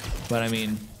down. But I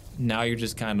mean, now you're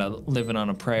just kind of living on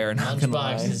a prayer. Not gonna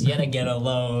lie. Lunchbox is yet again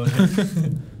alone.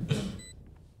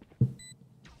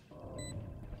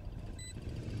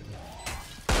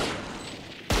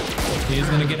 He's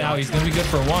going to get out. He's going to be good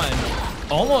for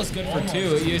 1. Almost good for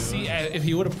 2. You see, if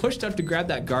he would have pushed up to grab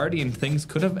that Guardian, things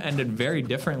could have ended very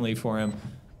differently for him.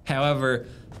 However,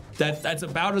 that's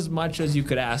about as much as you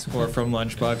could ask for from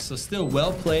Lunchbox. So still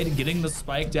well played, getting the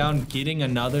spike down, getting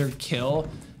another kill,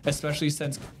 especially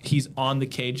since he's on the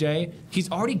KJ.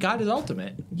 He's already got his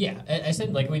ultimate. Yeah, I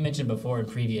said, like we mentioned before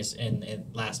in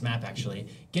last map actually,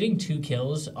 getting 2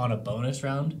 kills on a bonus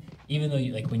round, even though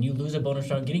when you lose a bonus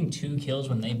round, getting 2 kills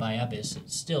when they buy up is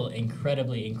still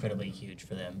incredibly, incredibly huge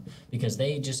for them, because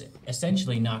they just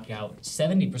essentially knock out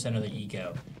 70% of the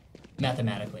eco.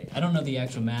 Mathematically. I don't know the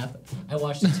actual math. I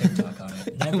watched a TikTok on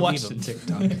it. And I watched the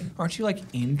TikTok. Aren't you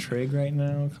in trig right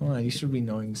now? Come on, you should be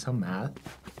knowing some math.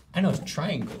 I know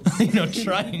triangles.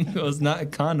 Triangles, not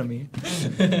economy.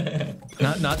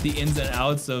 not the ins and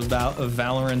outs of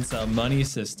Valorant's money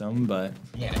system, but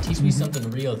yeah, teach me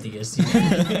something real, DSU.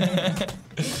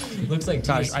 Looks like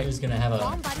DSU is gonna have a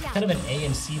kind of an A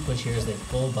and C push here as they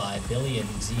full buy. Billy and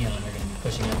Xeon are gonna be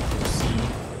pushing up through C.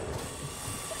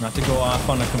 Not to go off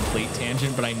on a complete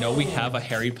tangent, but I know we have a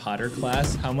Harry Potter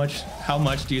class. How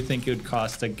much do you think it would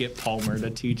cost to get Palmer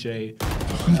to teach a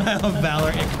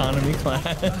Valorant economy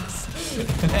class?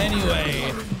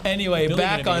 Anyway, Billy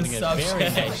back on subject.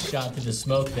 Very nice shot to the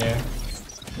smoke there.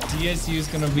 DSU is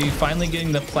gonna be finally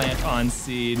getting the plant on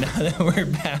C now that we're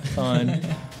back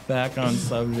on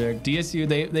subject. DSU,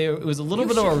 it was a little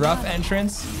bit of a rough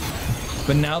entrance,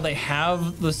 but now they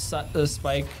have the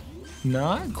spike.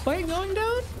 Not quite going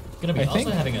down. Gonna be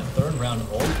also having a 3rd round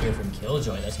ult here from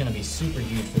Killjoy. That's gonna be super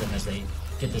huge for them as they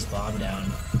get this bomb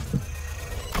down.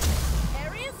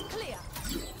 Area's clear.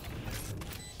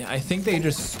 Yeah, I think they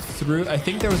just threw. I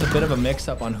think there was a bit of a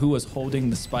mix-up on who was holding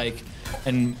the spike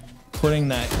and putting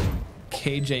that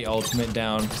KJ ultimate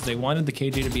down, because they wanted the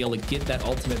KJ to be able to get that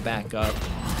ultimate back up.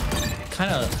 Kind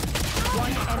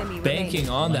of banking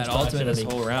on that ultimate this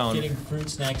whole round. Getting fruit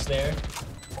snacks there.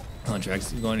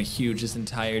 Contracts going huge this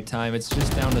entire time. It's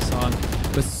just down to Song.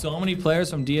 But so many players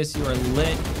from DSU are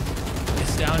lit.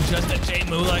 It's down just to Jay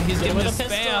Mula. He's getting the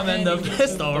spam and the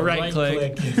pistol right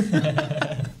click.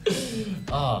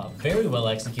 Oh, very well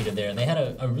executed there. They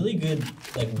had a really good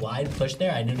wide push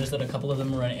there. I noticed that a couple of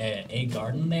them were in A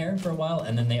garden there for a while,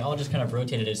 and then they all just kind of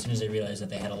rotated as soon as they realized that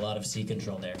they had a lot of C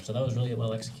control there. So that was really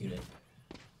well executed.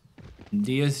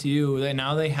 DSU,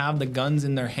 now they have the guns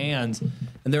in their hands,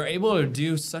 and they're able to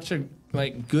do such a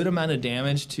good amount of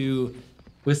damage to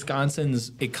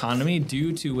Wisconsin's economy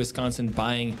due to Wisconsin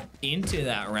buying into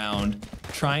that round,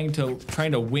 trying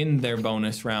to win their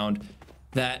bonus round.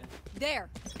 That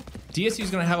DSU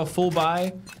is going to have a full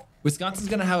buy. Wisconsin's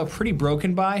going to have a pretty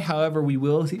broken buy. However, we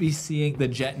will be seeing the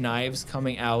jet knives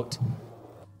coming out.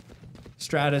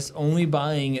 Stratus only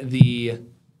buying the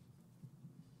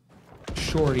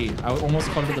shorty. I almost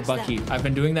called it the Bucky. I've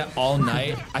been doing that all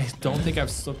night. I don't think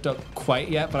I've slipped up quite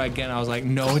yet, but again, I was like,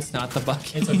 no, it's not the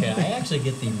Bucky. It's okay. I actually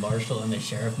get the Marshal and the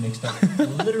Sheriff mixed up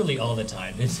literally all the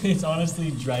time. It's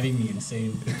honestly driving me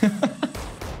insane.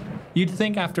 You'd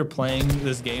think after playing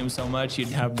this game so much, you'd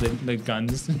have the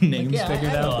guns names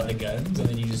figured out. All the guns, and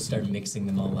then you just start mixing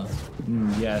them all up.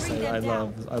 Yes, I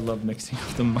love mixing up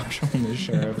the Marshal and the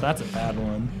Sheriff. That's a bad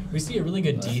one. We see a really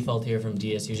good default here from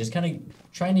DSU, just kind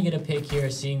of trying to get a pick here,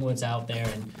 seeing what's out there,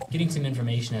 and getting some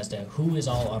information as to who is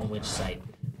all on which site.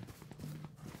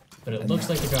 But it looks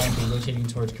like they're going to be rotating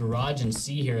towards Garage and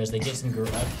C here as they get some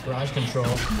garage control.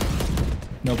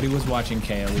 Nobody was watching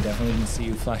KO. We definitely didn't see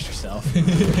you flash yourself.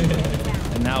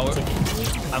 And now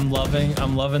I'm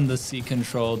loving the C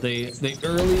control. The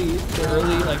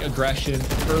early aggression,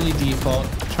 early default,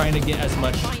 trying to get as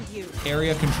much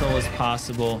area control as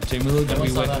possible. Jamula gonna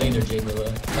be with either,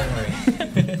 Jamula.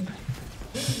 Don't worry.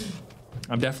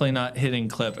 I'm definitely not hitting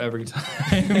clip every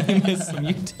time you miss some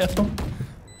util.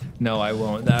 No, I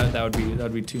won't. That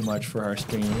would be too much for our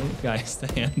stream guys to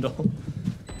handle.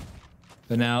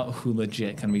 But now, who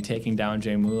legit can be taking down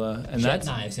Jay Mula, and Jet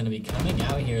Knife's gonna be coming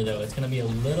out here though. It's gonna be a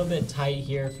little bit tight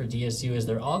here for DSU as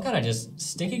they're all kind of just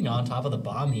sticking on top of the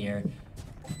bomb here.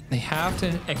 They have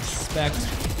to expect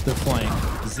the flank.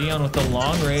 Xeon with the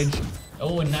long range.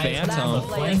 Oh, and nice Phantom. The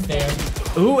flank there.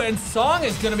 Ooh, and Song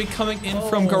is gonna be coming in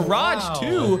from Garage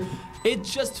too. It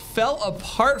just fell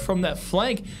apart from that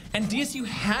flank, and DSU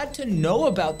had to know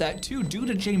about that too, due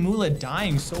to Jay Mula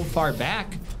dying so far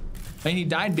back. I mean, he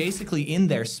died basically in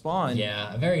their spawn.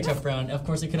 Yeah, a very tough round. Of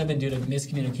course, it could have been due to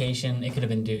miscommunication. It could have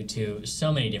been due to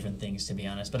so many different things, to be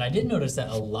honest. But I did notice that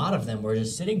a lot of them were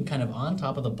just sitting kind of on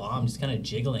top of the bomb, just kind of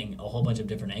jiggling a whole bunch of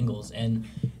different angles. And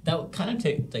that kind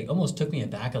of almost took me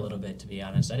aback a little bit, to be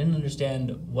honest. I didn't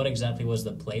understand what exactly was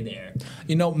the play there.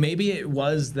 You know, maybe it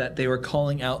was that they were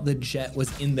calling out the jet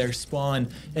was in their spawn,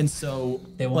 and so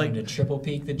They wanted to triple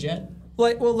peek the jet?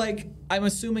 I'm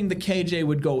assuming the KJ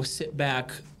would go sit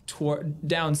back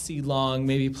down C long,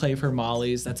 maybe play for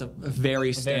mollies. That's a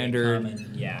very standard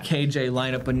common, yeah. KJ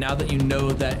lineup. But now that you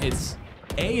know that it's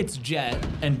A, it's jet,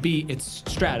 and B, it's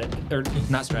Stratus, or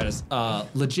not Stratus,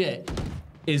 Legit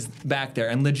is back there,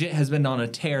 and Legit has been on a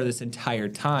tear this entire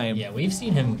time. Yeah, we've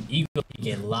seen him eagle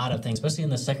peek a lot of things, especially in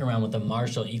the second round with the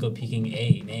Marshall eagle peeking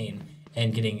A main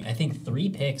and getting, I think, 3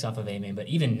 picks off of A main. But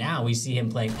even now, we see him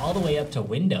playing all the way up to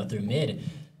window through mid.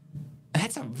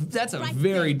 That's a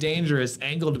very dangerous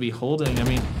angle to be holding. I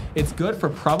mean, it's good for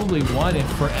probably one and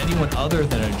for anyone other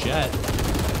than a jet.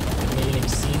 Getting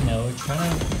seen though,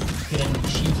 trying to get a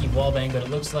cheeky wallbang, but it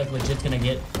looks like Legit's gonna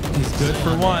get. He's good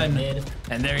for one. Mid.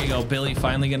 And there you go, Billy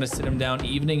finally gonna sit him down,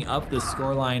 evening up the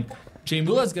scoreline.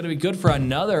 Jamula's gonna be good for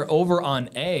another over on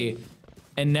A.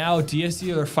 And now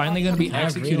DSU are finally gonna be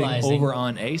executing over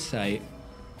on A site.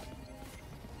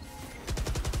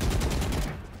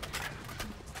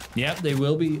 Yep, they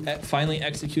will be finally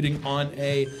executing on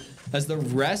A, as the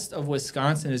rest of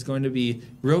Wisconsin is going to be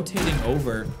rotating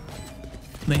over.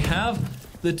 They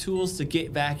have the tools to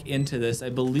get back into this. I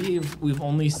believe we've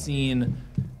only seen,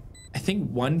 I think,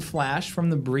 1 flash from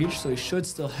the breach, so he should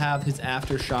still have his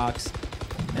aftershocks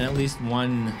and at least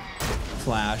 1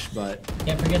 flash, but...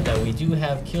 Can't forget though, we do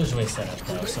have Killjoy set up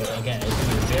though, so again, it's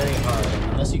gonna be very hard,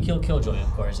 unless you kill Killjoy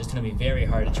of course, it's gonna be very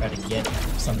hard to try to get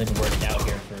something worked out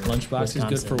here for Lunchbox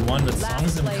Wisconsin. is good for 1, but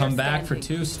Last Song's come player back for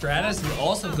standing. 2. Stratus is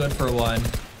also good for 1.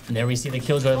 And there we see the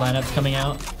Killjoy lineups coming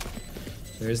out.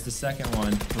 There's the second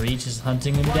one. Breach is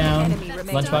hunting him down. enemy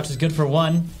remaining. Lunchbox is good for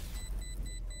 1.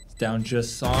 It's down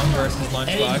just Song versus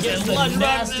Lunchbox. he gets the Lunchbox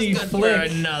nasty is good for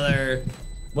flick. another.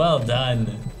 Well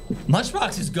done.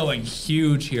 Lunchbox is going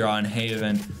huge here on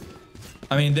Haven.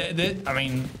 I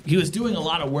mean, he was doing a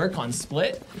lot of work on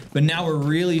Split, but now we're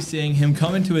really seeing him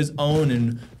come into his own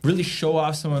and really show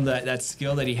off some of that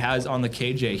skill that he has on the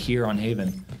KJ here on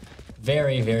Haven.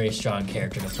 Very, very strong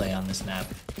character to play on this map.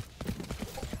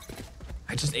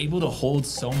 I just able to hold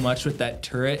so much with that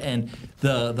turret, and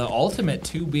the ultimate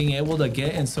too, being able to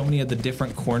get in so many of the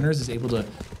different corners, is able to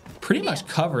pretty much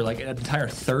cover like an entire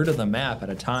third of the map at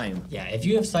a time. Yeah, if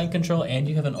you have side control and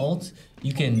you have an ult,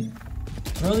 you can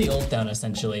throw the ult down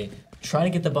essentially, try to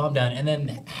get the bomb down, and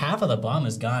then half of the bomb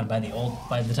is gone by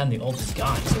the time the ult is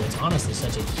gone. So it's honestly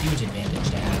such a huge advantage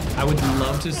to have. I would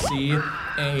love to see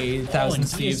a Thousand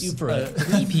Thieves DSU for a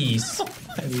 3-piece.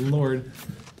 My lord,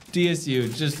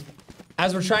 DSU just.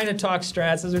 As we're trying to talk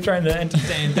strats, as we're trying to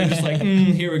entertain, they're just like,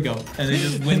 here we go, and they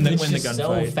just win the It's just so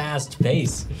gunfight. fast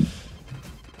pace.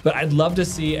 But I'd love to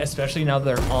see, especially now that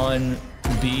they're on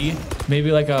B,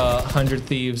 maybe like a 100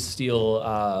 Thieves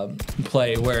steal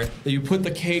play where you put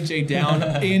the KJ down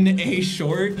in a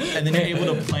short, and then you're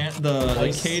able to plant the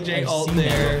KJ I've ult seen that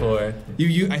there. before.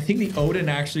 I think the Odin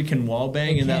actually can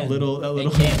wallbang in that little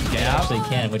It gap. actually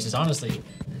can, which is honestly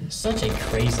such a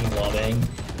crazy wallbang.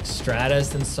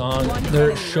 Stratus and Song,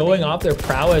 they're showing off their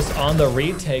prowess on the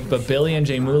retake, but Billy and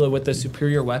Jamula with the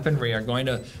superior weaponry are going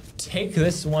to take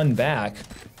this one back.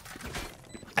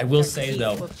 I will say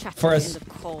though, for as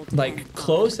like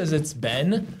close as it's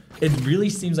been, it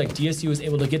really seems like DSU was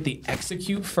able to get the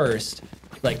execute first,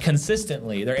 like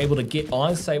consistently. They're able to get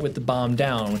on site with the bomb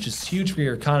down, which is huge for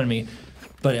your economy.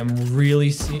 But I'm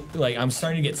really I'm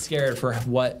starting to get scared for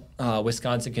what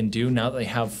Wisconsin can do now that they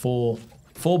have full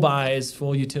buys,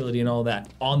 full utility, and all that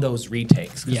on those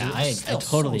retakes. Yeah, I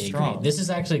totally agree. This is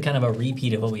actually kind of a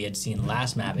repeat of what we had seen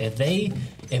last map. If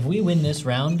we win this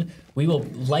round, we will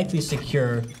likely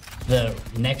secure the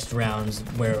next rounds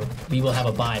where we will have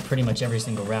a bye pretty much every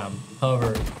single round.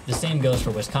 However, the same goes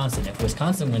for Wisconsin. If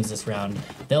Wisconsin wins this round,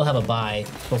 they'll have a bye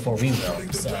before we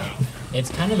will. So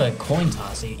it's kind of a coin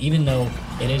toss, even though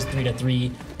it is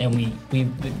 3-3, and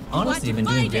we've honestly been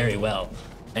doing very well.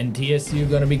 And DSU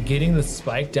going to be getting the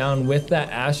spike down with that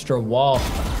Astra wall,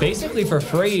 basically for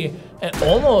free, and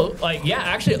almost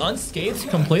actually unscathed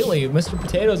completely. Mr.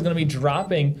 Potato is going to be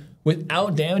dropping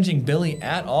without damaging Billy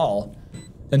at all.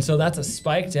 And so that's a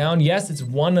spike down. Yes, it's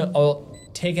one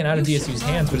taken out of DSU's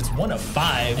hands, but it's 1 of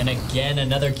 5. And again,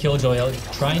 another Killjoy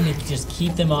trying to just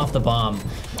keep them off the bomb.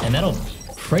 And that'll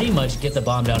pretty much get the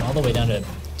bomb down all the way down to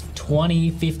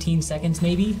 20, 15 seconds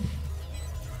maybe.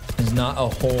 There's not a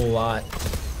whole lot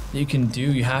you can do.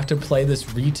 You have to play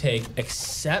this retake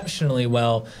exceptionally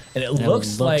well. And it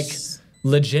looks like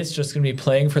Legit's just going to be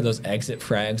playing for those exit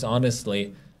frags,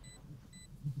 honestly.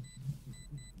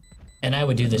 And I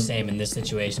would do the same in this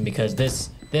situation because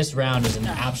this this round is an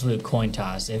absolute coin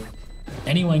toss. If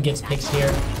anyone gets picks here,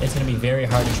 it's going to be very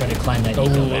hard to try to climb that eco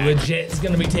back. Legit is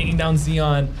going to be taking down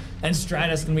Xeon, and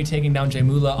Stratus going to be taking down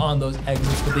Jamula on those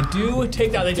exits, but they do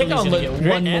take down. They take down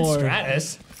one and more.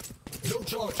 Stratus.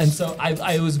 And so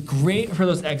I was great for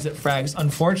those exit frags.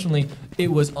 Unfortunately,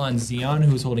 it was on Xeon,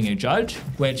 who was holding a judge,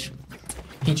 which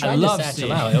he tried to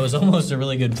satchel out. It was almost a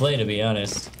really good play, to be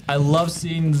honest. I love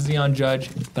seeing the Xeon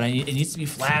judge, but it needs to be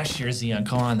flashier, Xeon.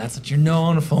 Come on, that's what you're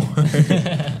known for.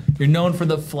 You're known for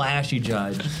the flashy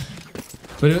judge.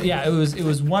 But it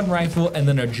was one rifle and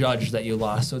then a judge that you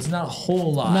lost, so it's not a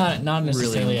whole lot. Not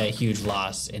necessarily a huge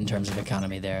loss in terms of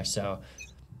economy there. So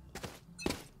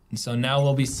now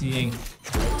we'll be seeing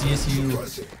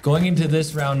DSU going into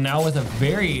this round now with a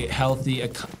very healthy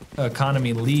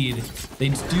economy lead. They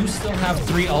do still have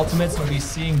 3 ultimates. We'll be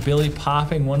seeing Billy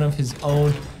popping one of his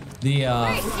own.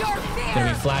 Gonna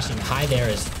be flashing high there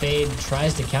as Fade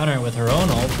tries to counter it with her own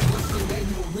ult.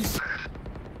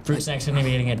 Fruit's actually gonna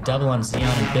be getting a double on Xeon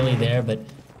and Billy there, but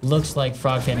looks like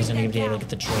Frog Fan is going to be able to get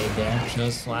the trade there.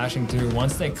 Just flashing through.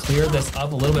 Once they clear this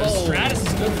up a little bit, Stratus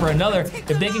is good for another.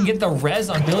 If they can get the res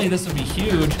on Billy, this would be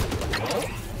huge.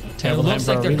 It looks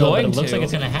like they're going to. It looks like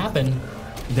it's going to happen.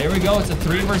 There we go. It's a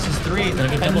 3 versus 3.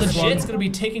 And Legit's going to be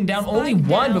taking down only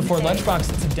 1 before Lunchbox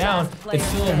sits him down. It's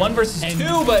still a 1 versus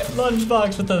 2, but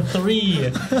Lunchbox with a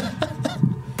 3.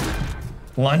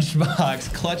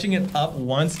 Lunchbox clutching it up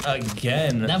once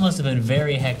again. That must have been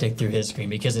very hectic through his screen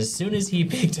because as soon as he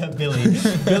picked up Billy,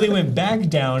 Billy went back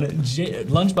down.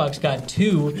 Lunchbox got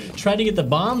 2, tried to get the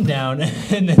bomb down,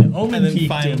 and then Omen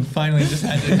peeked him. Finally just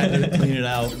had to clean it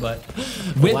out. But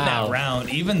with that round,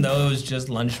 even though it was just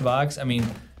Lunchbox, I mean,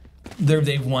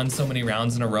 they've won so many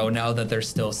rounds in a row now that they're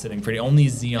still sitting pretty. Only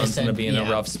Xeon's going to be in a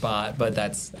rough spot, but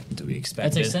that's to be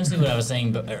expected. That's essentially what I was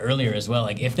saying earlier as well.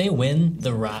 Like if they win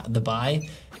the bye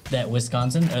that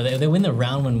Wisconsin, or they win the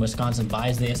round when Wisconsin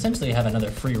buys, they essentially have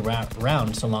another free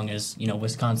round so long as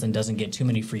Wisconsin doesn't get too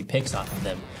many free picks off of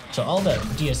them. So all that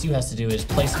DSU has to do is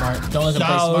play smart. Don't let them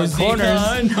play smart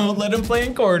corners. Don't let them play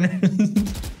in corners.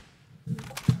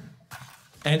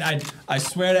 And I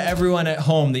swear to everyone at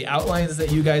home, the outlines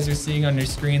that you guys are seeing on your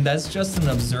screen, that's just an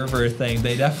observer thing.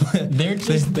 They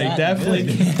definitely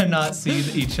cannot see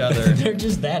each other. They're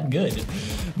just that good.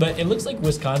 But it looks like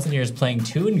Wisconsin here is playing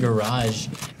 2 in garage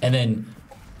and then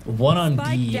 1 on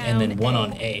B and then 1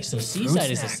 on A. So C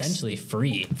side is essentially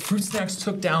free. Fruit Snacks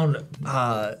took down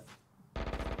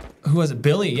who was it?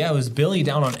 Billy. Yeah, it was Billy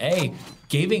down on A,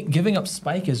 giving up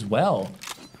Spike as well.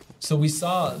 So we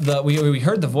saw we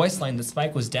heard the voice line, the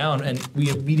Spike was down, and we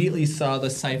immediately saw the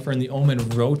Cypher and the Omen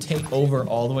rotate over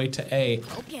all the way to A,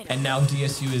 and now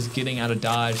DSU is getting out of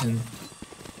dodge and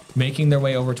making their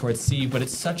way over towards C, but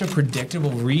it's such a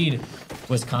predictable read.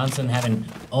 Wisconsin having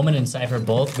Omen and Cypher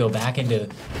both go back into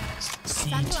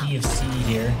CT of C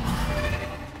here.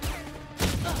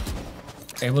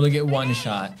 Able to get 1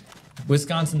 shot.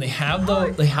 Wisconsin, they have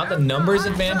the numbers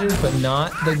advantage, but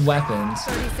not the weapons.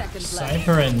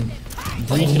 Cypher and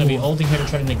Breach gonna be ulting here to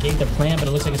try to negate the plan, but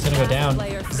it looks like it's gonna go down.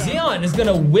 Xeon is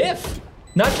gonna whiff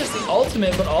not just the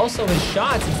ultimate, but also his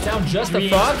shots. It's down just the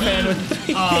Frog Fan with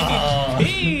 3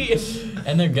 HP.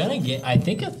 And they're gonna get, I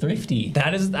think, a thrifty.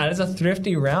 That is a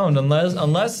thrifty round,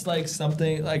 unless like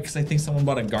something like, cause I think someone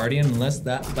bought a Guardian, unless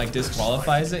that like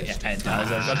disqualifies it. Yeah, it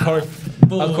does.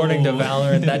 According to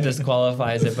Valorant, that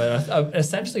disqualifies it. But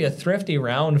essentially, a thrifty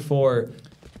round for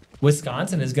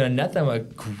Wisconsin is going to net them a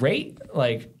great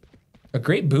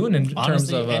boon in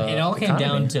terms of and it all came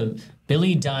down to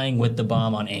Billy dying with the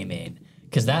bomb on A main,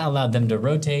 because that allowed them to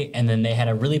rotate, and then they had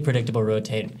a really predictable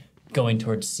rotate going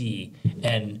towards C,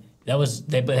 and that was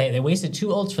they wasted 2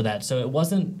 ults for that, so it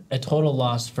wasn't a total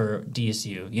loss for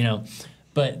DSU,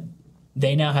 but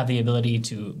they now have the ability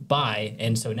to buy,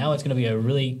 and so now it's going to be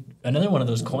another one of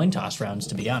those coin toss rounds,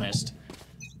 to be honest.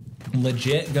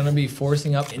 Legit going to be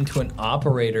forcing up into an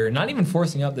operator. Not even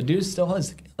forcing up. The dude still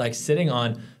is like sitting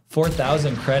on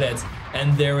 4,000 credits.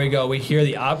 And there we go. We hear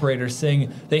the operator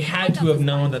sing. They had to have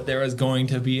known that there was going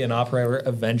to be an operator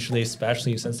eventually,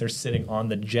 especially since they're sitting on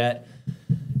the jet.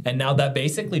 And now that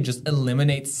basically just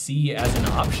eliminates C as an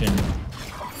option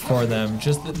for them.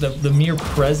 Just the mere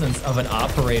presence of an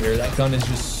operator. That gun is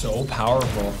just so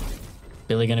powerful.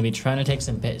 Billy going to be trying to take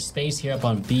some space here up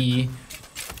on B.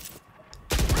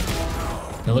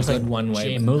 It looks like one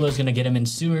way. Jay Mula's going to get him in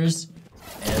sewers.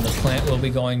 And the plant will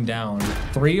be going down.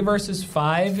 3 versus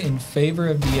 5 in favor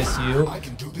of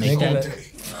DSU. Make it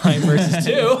 5 versus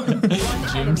 2.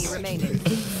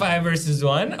 5 versus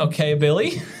 1. Okay,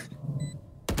 Billy.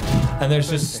 And there's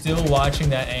just still watching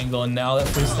that angle. And now that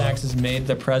Fruit Snacks has made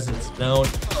their presence known,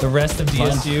 the rest of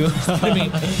DSU is going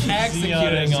to be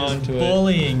executing onto it.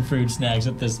 Bullying Fruit Snacks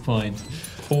at this point.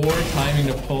 Poor timing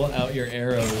to pull out your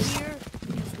arrows.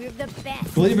 We're the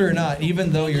best. Believe it or not,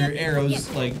 even though your arrows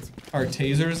like are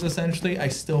tasers essentially, I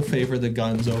still favor the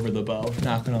guns over the bow.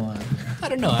 Not gonna lie. I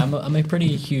don't know. I'm a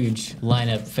pretty huge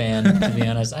lineup fan, to be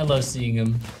honest. I love seeing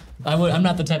them. I'm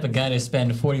not the type of guy to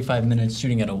spend 45 minutes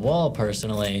shooting at a wall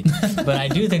personally, but I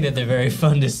do think that they're very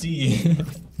fun to see.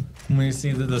 We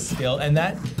see the skill and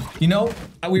that, you know,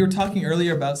 we were talking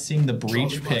earlier about seeing the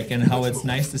breach pick and how it's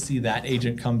nice to see that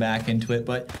agent come back into it.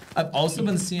 But I've also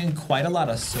been seeing quite a lot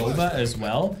of Sova as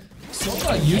well.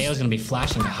 Hale's gonna be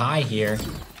flashing high here.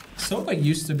 Sova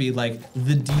used to be like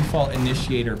the default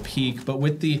initiator peak, but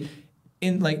with the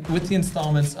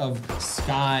installments of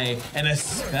Sky and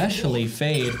especially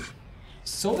Fade,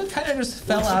 Sova kind of just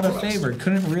fell out of favor.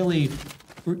 Couldn't really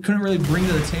bring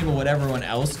to the table what everyone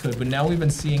else could. But now we've been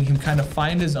seeing him kind of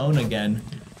find his own again,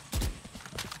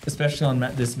 especially on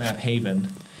this map,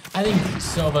 Haven. I think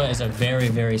Sova is a very,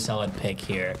 very solid pick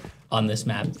here on this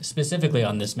map, specifically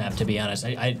on this map, to be honest.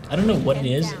 I don't know what it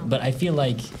is, but I feel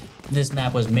like this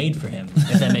map was made for him,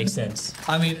 if that makes sense.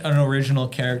 I mean, an original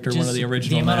character, one of the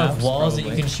original the amount maps, of walls probably.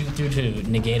 that you can shoot through to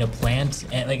negate a plant,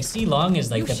 and like C long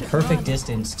is like the perfect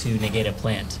distance to negate a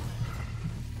plant.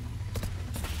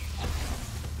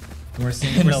 We're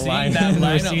seeing that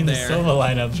lineup the there. Sova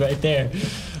lineups right there.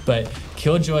 But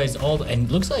Killjoy's ult, and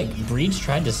looks like Breach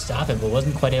tried to stop it, but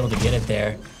wasn't quite able to get it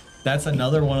there. That's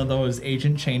another one of those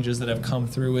agent changes that have come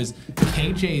through. Is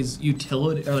KJ's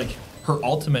utility, or like her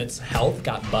ultimate's health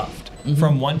got buffed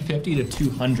from 150 to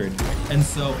 200, and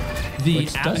so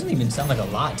Which doesn't even sound like a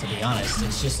lot, to be honest.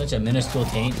 It's just such a minuscule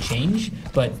change,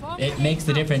 but it makes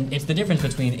the difference. It's the difference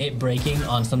between it breaking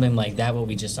on something like that, what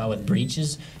we just saw with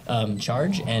Breach's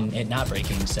charge, and it not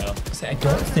breaking. So I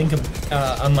don't think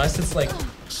unless it's like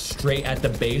straight at the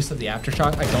base of the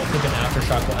aftershock, I don't think an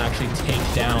aftershock will actually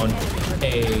take down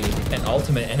an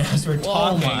ultimate. And as we're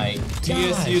talking,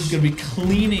 DSU is going to be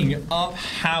cleaning up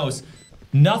house.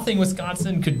 Nothing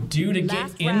Wisconsin could do to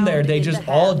get in there. They just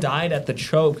all died at the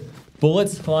choke.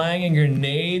 Bullets flying and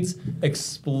grenades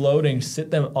exploding,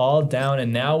 sit them all down.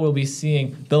 And now we'll be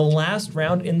seeing the last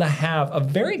round in the half. A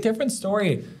very different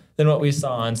story than what we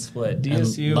saw on Split.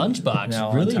 DSU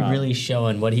Lunchbox really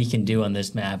showing what he can do on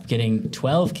this map, getting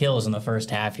 12 kills in the first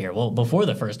half here. Well, before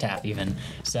the first half even.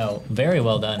 So very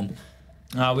well done.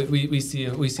 We see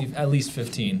at least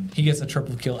 15. He gets a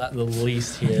triple kill at the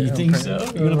least here. You think so?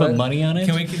 You want to put money on it?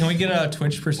 Can we get a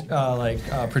Twitch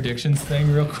predictions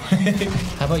thing real quick?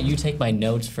 How about you take my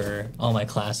notes for all my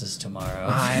classes tomorrow?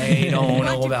 I don't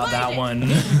know about that one.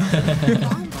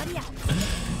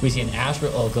 We see an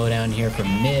Astral ult go down here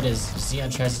from mid as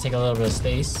Xeon tries to take a little bit of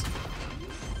space.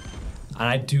 And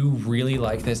I do really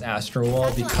like this Astral wall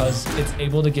because it's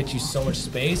able to get you so much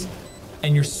space,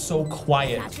 and you're so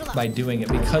quiet by doing it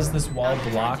because this wall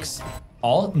blocks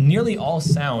nearly all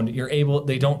sound.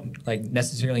 They don't like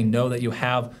necessarily know that you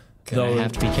have Gonna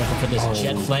have to be careful for this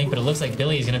jet flank, but it looks like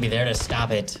Billy is gonna be there to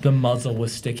stop it. The muzzle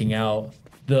was sticking out.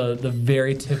 The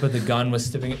very tip of the gun was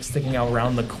sticking out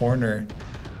around the corner.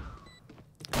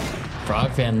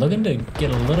 Frogfan looking to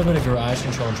get a little bit of garage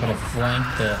control and try to flank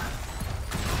the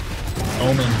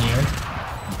Omen here.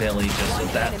 Billy just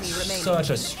with that such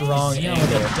a strong Xeon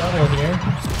angle. with a double here.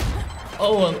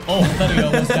 Oh, I thought he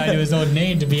almost died to his own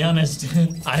name, to be honest.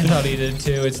 I thought he did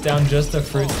too. It's down just a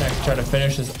fruit snack to try to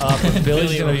finish this up. And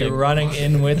Billy's gonna be running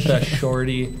in with the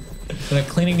shorty. Gonna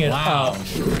cleaning it up.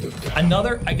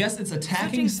 Another, I guess it's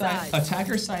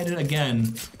attacker sided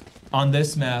again on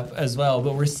this map as well,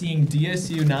 but we're seeing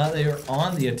DSU now that they are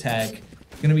on the attack,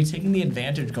 gonna be taking the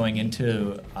advantage going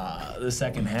into the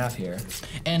second half here.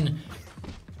 And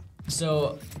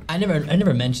so I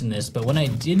never mentioned this, but when I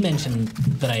did mention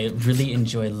that I really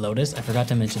enjoy Lotus, I forgot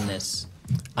to mention this.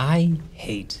 I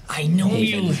know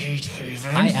Haven. You hate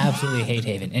Haven. I absolutely hate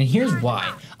Haven, and here's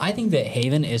why. I think that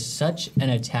Haven is such an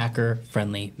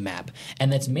attacker-friendly map,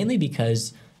 and that's mainly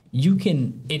because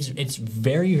it's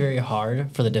very, very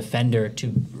hard for the defender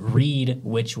to read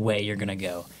which way you're gonna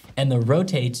go. And the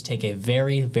rotates take a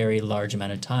very, very large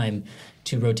amount of time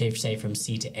to rotate, say, from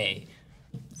C to A.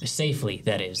 Safely,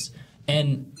 that is.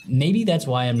 And maybe that's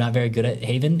why I'm not very good at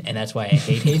Haven, and that's why I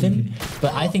hate Haven.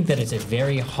 But I think that it's a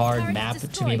very hard map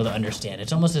to be able to understand.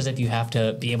 It's almost as if you have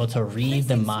to be able to read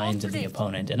the minds of the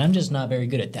opponent, and I'm just not very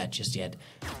good at that just yet.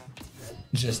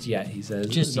 Just yet, he says.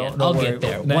 Just yet. Don't I'll worry. get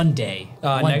there. One day.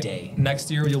 One day.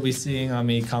 Next year, you'll be seeing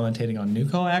me commentating on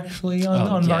Nuko, actually,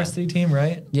 on varsity team,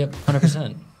 right? Yep,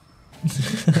 100%.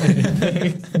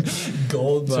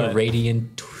 Gold, It's a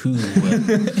Radiant 2.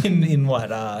 in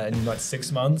what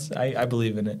 6 months? I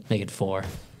believe in it. Make it 4.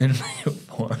 In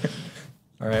 4.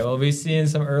 All right, we'll be seeing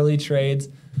some early trades.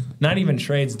 Not even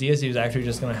trades. DSU is actually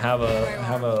just going to have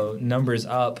a numbers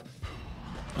up.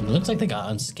 And it looks like they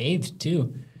got unscathed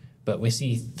too. But we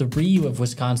see 3 of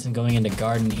Wisconsin going into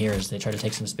Garden here as they try to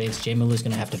take some space. Jay Mulu's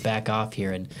going to have to back off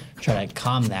here and try to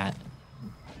calm that.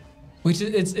 Which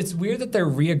it's weird that they're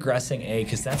re-aggressing A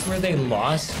because that's where they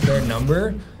lost their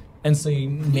number, and so you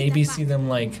maybe see them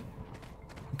like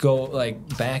go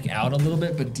like back out a little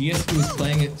bit. But DSU is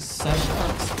playing it so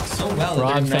well.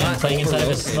 Frog They're fan not playing inside of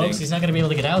his over-rotating. smokes. He's not going to be able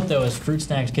to get out though as Fruit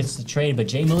Snacks gets the trade. But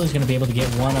Jay Mulu's going to be able to get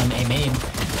one on A main.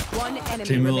 One enemy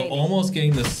Jay Miller remaining. almost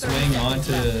getting the swing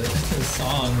onto the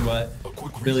song, but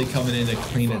really coming in to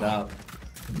clean it up.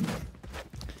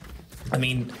 I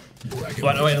mean,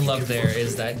 what I love there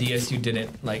is that DSU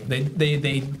didn't like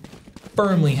they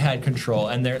firmly had control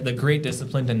and the great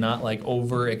discipline to not like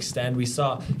overextend. We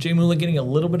saw Jay Mula getting a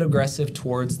little bit aggressive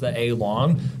towards the A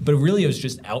long, but really it was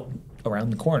just out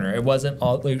around the corner. It wasn't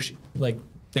all like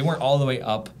they weren't all the way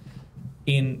up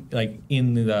in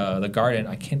the garden.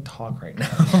 I can't talk right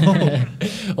now.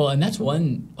 Well, and that's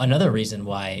another reason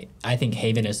why I think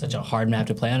Haven is such a hard map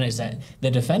to play on is that the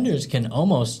defenders can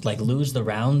almost like lose the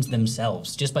rounds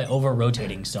themselves just by over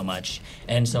rotating so much.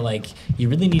 And so like you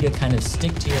really need to kind of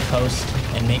stick to your post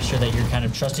and make sure that you're kind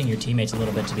of trusting your teammates a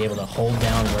little bit to be able to hold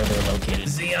down where they're located.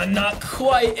 Zion not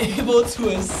quite able to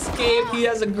escape. He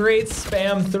has a great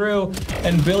spam through,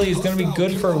 and Billy is going to be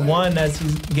good for 1 as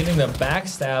he's getting the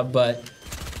backstab, but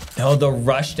no, the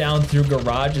rush down through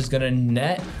garage is going to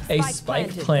net a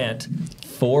spike plant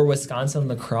for Wisconsin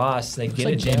Lacrosse. They get Looks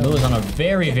like it Jay down. Mula's on a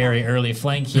very, very early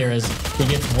flank here as he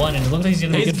gets 1, and it looks like he's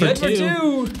going to be He's good,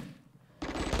 good for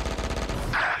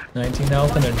 2. 19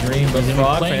 health and a dream, but He's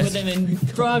Frog playing with fans. him,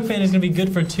 and Frog fan is going to be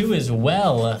good for 2 as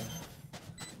well.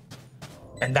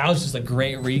 And that was just a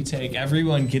great retake.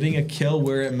 Everyone getting a kill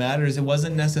where it matters. It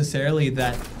wasn't necessarily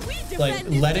that, like,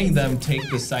 letting them take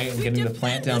the site and getting the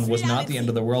plant down was not the end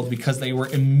of the world because they were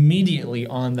immediately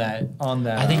on that.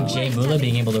 I think Jay Mula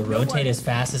being able to rotate as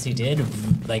fast as he did,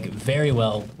 like, very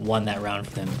well won that round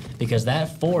for them because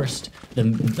that forced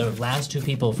the last 2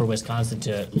 people for Wisconsin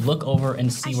to look over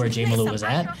and see where Jay Mula was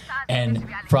at, and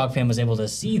Frog fan was able to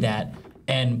see that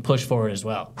and push forward as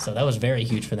well. So that was very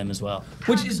huge for them as well.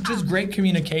 Which is just great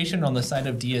communication on the side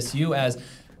of DSU as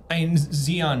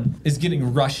Zion is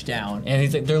getting rushed down. And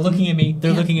he's like, they're looking at me,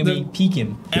 they're looking at me, peek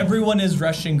him. Everyone is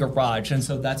rushing garage, and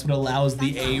so that's what allows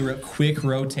the quick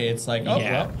rotate. It's like,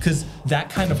 because that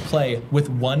kind of play with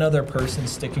one other person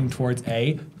sticking towards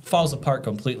A falls apart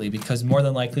completely because more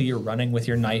than likely you're running with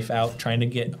your knife out trying to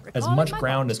get as much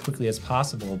ground as quickly as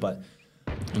possible, but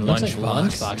And it looks like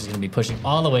Lunchbox is going to be pushing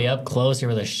all the way up close here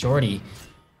with a shorty.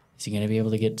 Is he going to be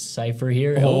able to get Cypher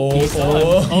here? He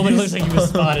saw him. But it looks like he was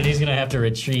spotted. He's going to have to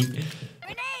retreat.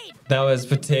 that was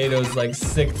Potato's like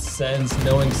 6th sense,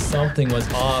 knowing something was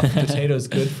off. Potato's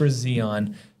good for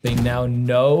Xeon. They now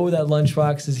know that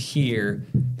Lunchbox is here.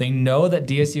 They know that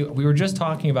DSU, we were just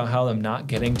talking about how them not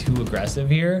getting too aggressive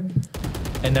here.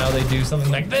 And now they do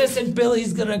something like this, and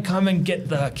Billy's going to come and get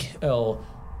the kill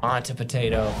onto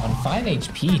Potato. On 5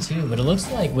 HP too, but it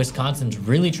looks like Wisconsin's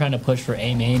really trying to push for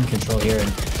A main control here, and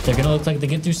they're gonna look like they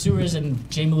get through sewers, and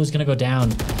Jay Mulu's gonna go down.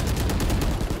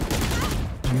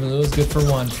 Mulu's good for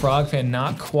 1. Frog fan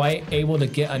not quite able to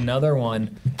get another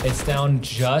one. It's down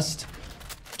just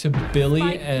to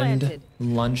Billy and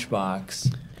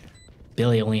Lunchbox.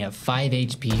 Billy only have 5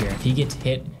 HP here. If he gets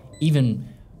hit, even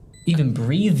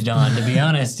breathed on, to be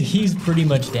honest, he's pretty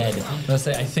much dead. Let's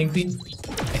say I think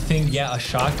a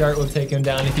shock dart will take him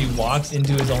down. If he walks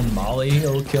into his own molly,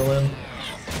 it'll kill him.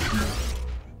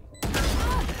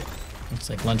 Looks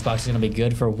like Lunchbox is gonna be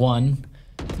good for 1.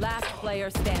 Last player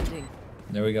standing.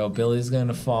 There we go. Billy's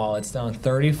gonna fall. It's down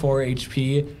 34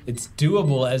 HP. It's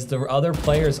doable as the other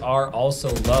players are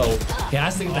also low. He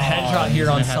has to get the headshot here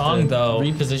on Song though.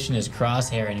 Reposition his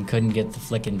crosshair and couldn't get the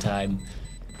flick in time.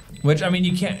 Which, I mean,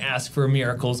 you can't ask for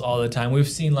miracles all the time. We've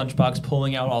seen Lunchbox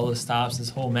pulling out all the stops this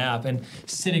whole map and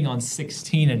sitting on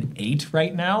 16 and 8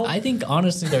 right now. I think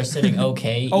honestly they're sitting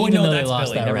okay, Oh, even no, though they that's lost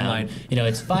Billy. that Never round. mind. You know,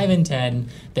 it's 5 and 10.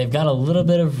 They've got a little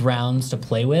bit of rounds to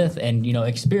play with, and you know,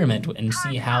 experiment and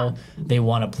see how they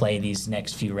want to play these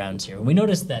next few rounds here. We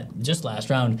noticed that just last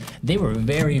round they were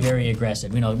very, very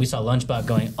aggressive. You know, we saw Lunchbox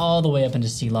going all the way up into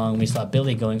C long. We saw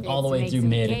Billy going all the way through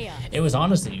mid. It was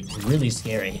honestly really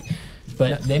scary.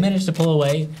 But they managed to pull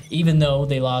away, even though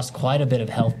they lost quite a bit of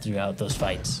health throughout those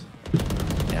fights.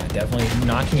 Yeah, definitely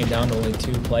knocking it down to only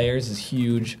 2 players is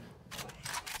huge.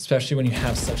 especially when you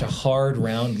have such a hard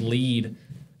round lead.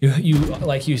 You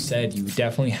like you said, you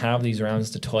definitely have these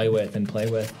rounds to toy with and play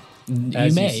with.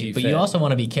 You may, but you also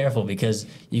want to be careful because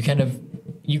you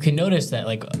can notice that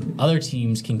like other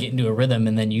teams can get into a rhythm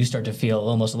and then you start to feel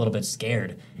almost a little bit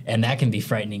scared, and that can be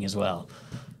frightening as well.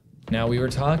 Now, we were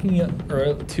talking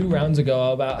 2 rounds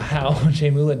ago about how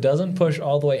Jamula doesn't push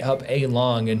all the way up A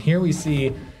long, and here we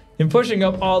see him pushing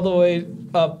up all the way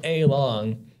up A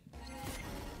long.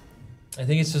 I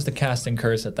think it's just a casting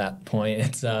curse at that point.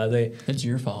 It's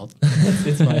your fault.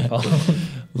 It's my fault.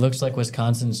 Looks like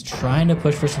Wisconsin's trying to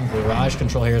push for some barrage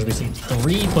control here as we see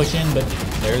 3 push in, but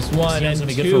There's 1 and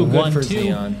 2. Good for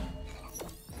Xeon.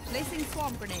 Placing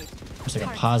swarm grenade. looks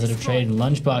like a positive trade.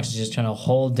 Lunchbox is just trying to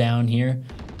hold down here.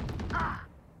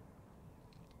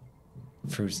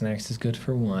 Fruit Snacks is good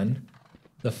for 1.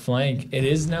 The flank, it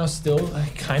is now still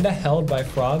kind of held by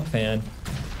Frog Fan,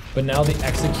 but now the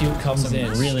execute comes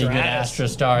in. Really good Astra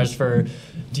Stars for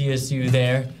DSU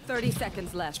there. 30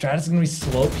 seconds left. Stratus is going to be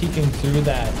slow peeking through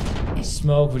that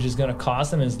smoke, which is going to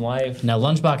cost him his life. Now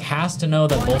Lunchbox has to know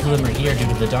that both of them are here due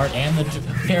to the dart and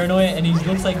the paranoia, and he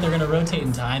looks like they're going to rotate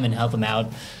in time and help him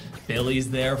out.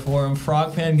 Billy's there for him.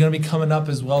 Frogpan going to be coming up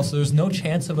as well, so there's no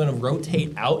chance of going to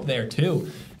rotate out there too.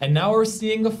 And now we're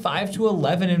seeing a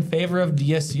 5-11 in favor of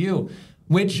DSU,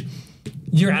 which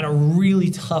you're at a really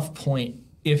tough point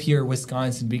if you're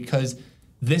Wisconsin, because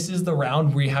this is the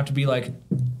round where you have to be like,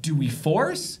 do we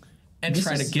force and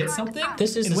try to get something?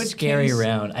 This is a scary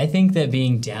round. I think that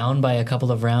being down by a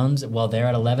couple of rounds while they're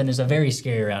at 11 is a very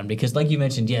scary round because, like you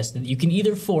mentioned, yes, you can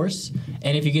either force,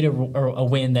 and if you get a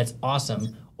win, that's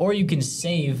awesome, or you can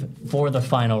save for the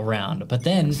final round. But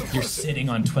then You're sitting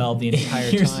on 12 the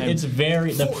entire time. it's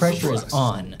the pressure is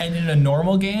on. And in a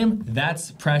normal game,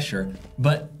 that's pressure.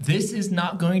 But this is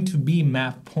not going to be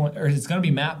map point, or it's going to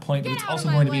be map point, but it's also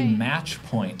going to be match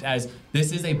point, as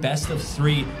this is a best of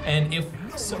 3. And if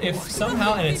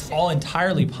somehow, and it's all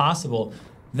entirely possible,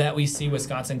 that we see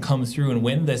Wisconsin come through and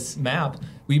win this map,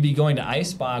 we'd be going to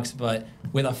Icebox, but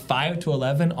with a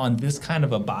 5-11 on this kind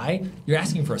of a bye, you're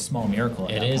asking for a small miracle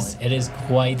at that point. It is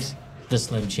quite the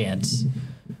slim chance.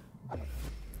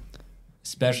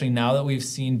 Especially now that we've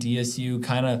seen DSU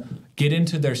kind of get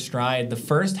into their stride. The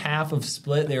first half of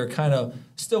Split, they were kind of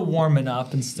still warming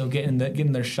up and still getting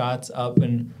their shots up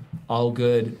and all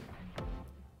good.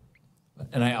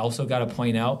 And I also got to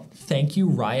point out, thank you,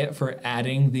 Riot, for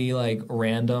adding the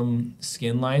random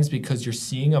skin lines, because you're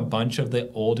seeing a bunch of the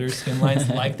older skin lines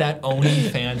like that Oni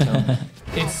Phantom.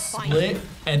 It's Split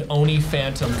and Oni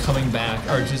Phantom coming back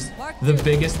are just the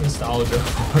biggest nostalgia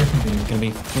for me. Gonna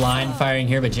be blind firing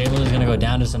here, but J-Will is gonna go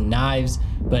down to some knives,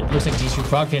 but it looks like DSU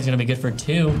Frogpan is gonna be good for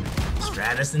 2.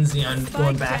 Stratus and Xeon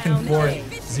going back and forth.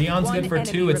 Xeon's good for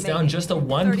 2. It's down just to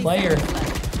 1 player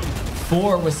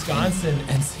for Wisconsin,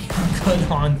 and Xeon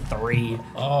good on 3.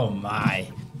 Oh my.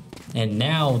 And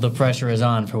now the pressure is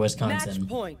on for Wisconsin. Match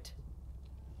point.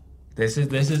 This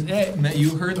is it.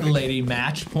 You heard the lady,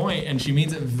 match point, and she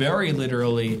means it very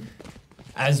literally.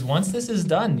 As once this is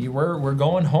done, we're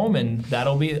going home, and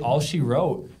that'll be all she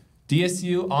wrote.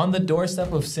 DSU on the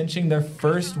doorstep of cinching their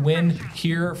first win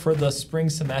here for the spring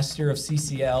semester of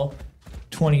CCL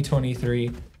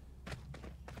 2023.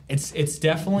 It's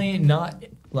definitely not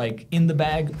in the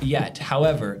bag yet.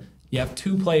 However, you have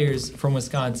 2 players from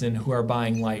Wisconsin who are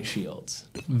buying light shields.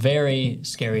 Very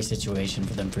scary situation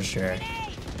for them for sure.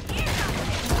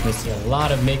 We see a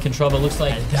lot of mid control, but looks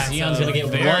like Xeon's gonna get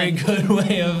very 1. good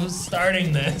way of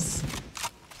starting this.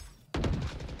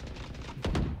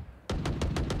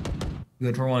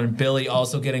 Good for 1. Billy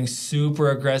also getting super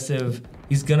aggressive.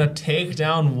 He's gonna take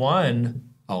down 1.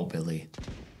 Oh, Billy.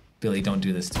 Billy, don't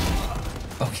do this to me.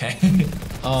 Okay.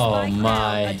 Oh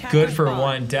my. Good for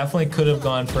 1. Definitely could have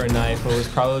gone for a knife, but was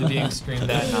probably being screamed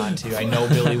at not to. I know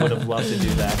Billy would have loved to do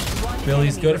that.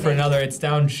 Billy's good for another. It's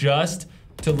down just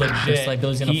to legit. Looks like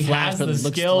Billy's gonna he flash, has but the it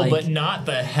looks skill, like- but not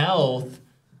the health.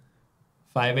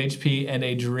 5 HP and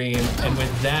a dream. And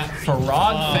with that,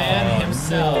 Frog Fan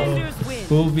himself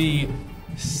will be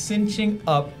cinching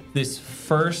up this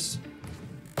first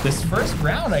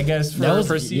round, I guess,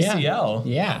 for CCL.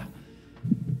 Yeah.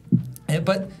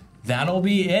 But that'll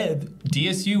be it.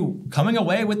 DSU coming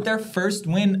away with their first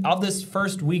win of this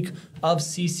first week of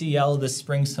CCL this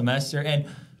spring semester. And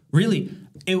really,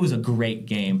 it was a great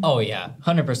game. Oh yeah,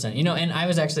 100%.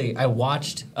 And I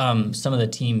watched some of the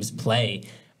teams play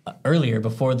earlier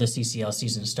before the CCL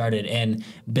season started, and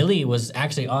Billy was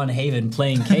actually on Haven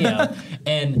playing KO,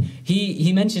 and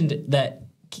he mentioned that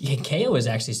KO is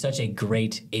actually such a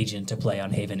great agent to play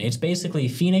on Haven. It's basically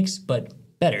Phoenix, but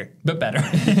better. But better.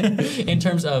 In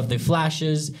terms of the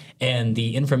flashes and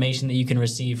the information that you can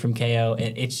receive from KO,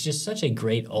 it's just such a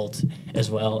great ult as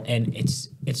well, and it's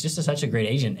just such a great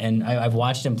agent. And I've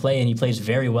watched him play, and he plays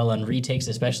very well on retakes,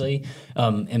 especially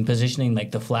in positioning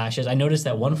like the flashes. I noticed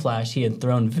that one flash he had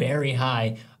thrown very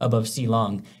high above C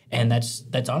long, and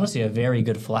that's honestly a very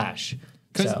good flash.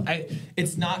 Because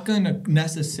it's not going to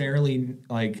necessarily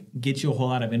like get you a whole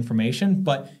lot of information,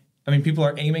 but I mean, people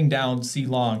are aiming down C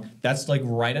long. That's like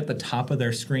right at the top of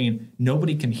their screen.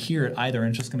 Nobody can hear it either, and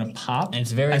it's just going to pop. And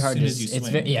it's very hard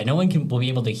to. No one will be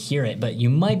able to hear it, but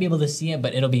you might be able to see it.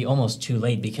 But it'll be almost too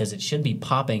late because it should be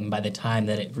popping by the time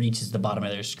that it reaches the bottom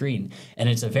of their screen, and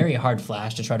it's a very hard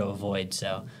flash to try to avoid.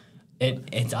 So.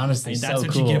 It's honestly so cool.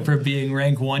 That's what you get for being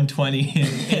rank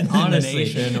 120 in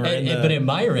honestly, the nation. But in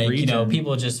my rank, region.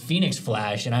 People just Phoenix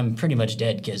flash, and I'm pretty much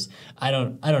dead because I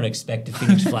don't expect to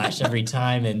Phoenix flash every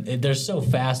time, and they're so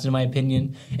fast in my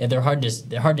opinion. And they're hard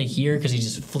to hear because he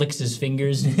just flicks his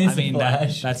fingers. I mean,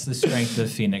 that's the strength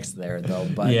of Phoenix there, though.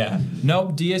 But yeah,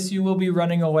 nope. DSU will be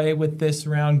running away with this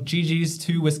round. GG's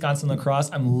to Wisconsin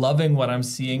Lacrosse. I'm loving what I'm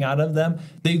seeing out of them.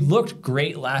 They looked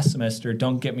great last semester.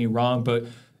 Don't get me wrong, but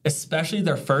especially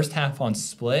their first half on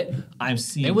Split, I'm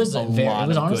seeing it was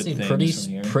honestly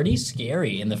pretty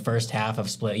scary in the first half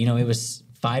of Split. It was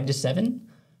 5-7,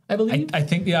 I believe. I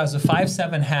think it was a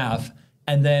 5-7 half,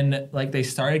 and then like they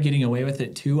started getting away with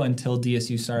it too until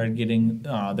DSU started getting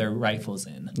their rifles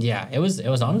in. Yeah, it was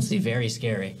honestly very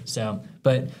scary. So,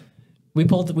 but. We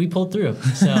pulled through.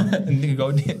 So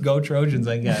go Trojans,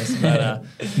 I guess. But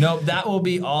no, that will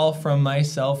be all from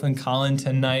myself and Colin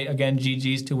tonight. Again,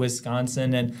 GG's to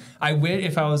Wisconsin, and I wish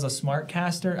if I was a smart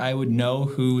caster, I would know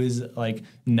who is like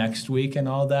next week and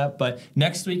all that. But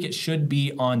next week it should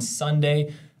be on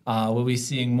Sunday. We'll be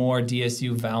seeing more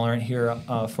DSU Valorant here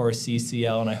for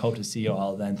CCL, and I hope to see you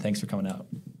all then. Thanks for coming out.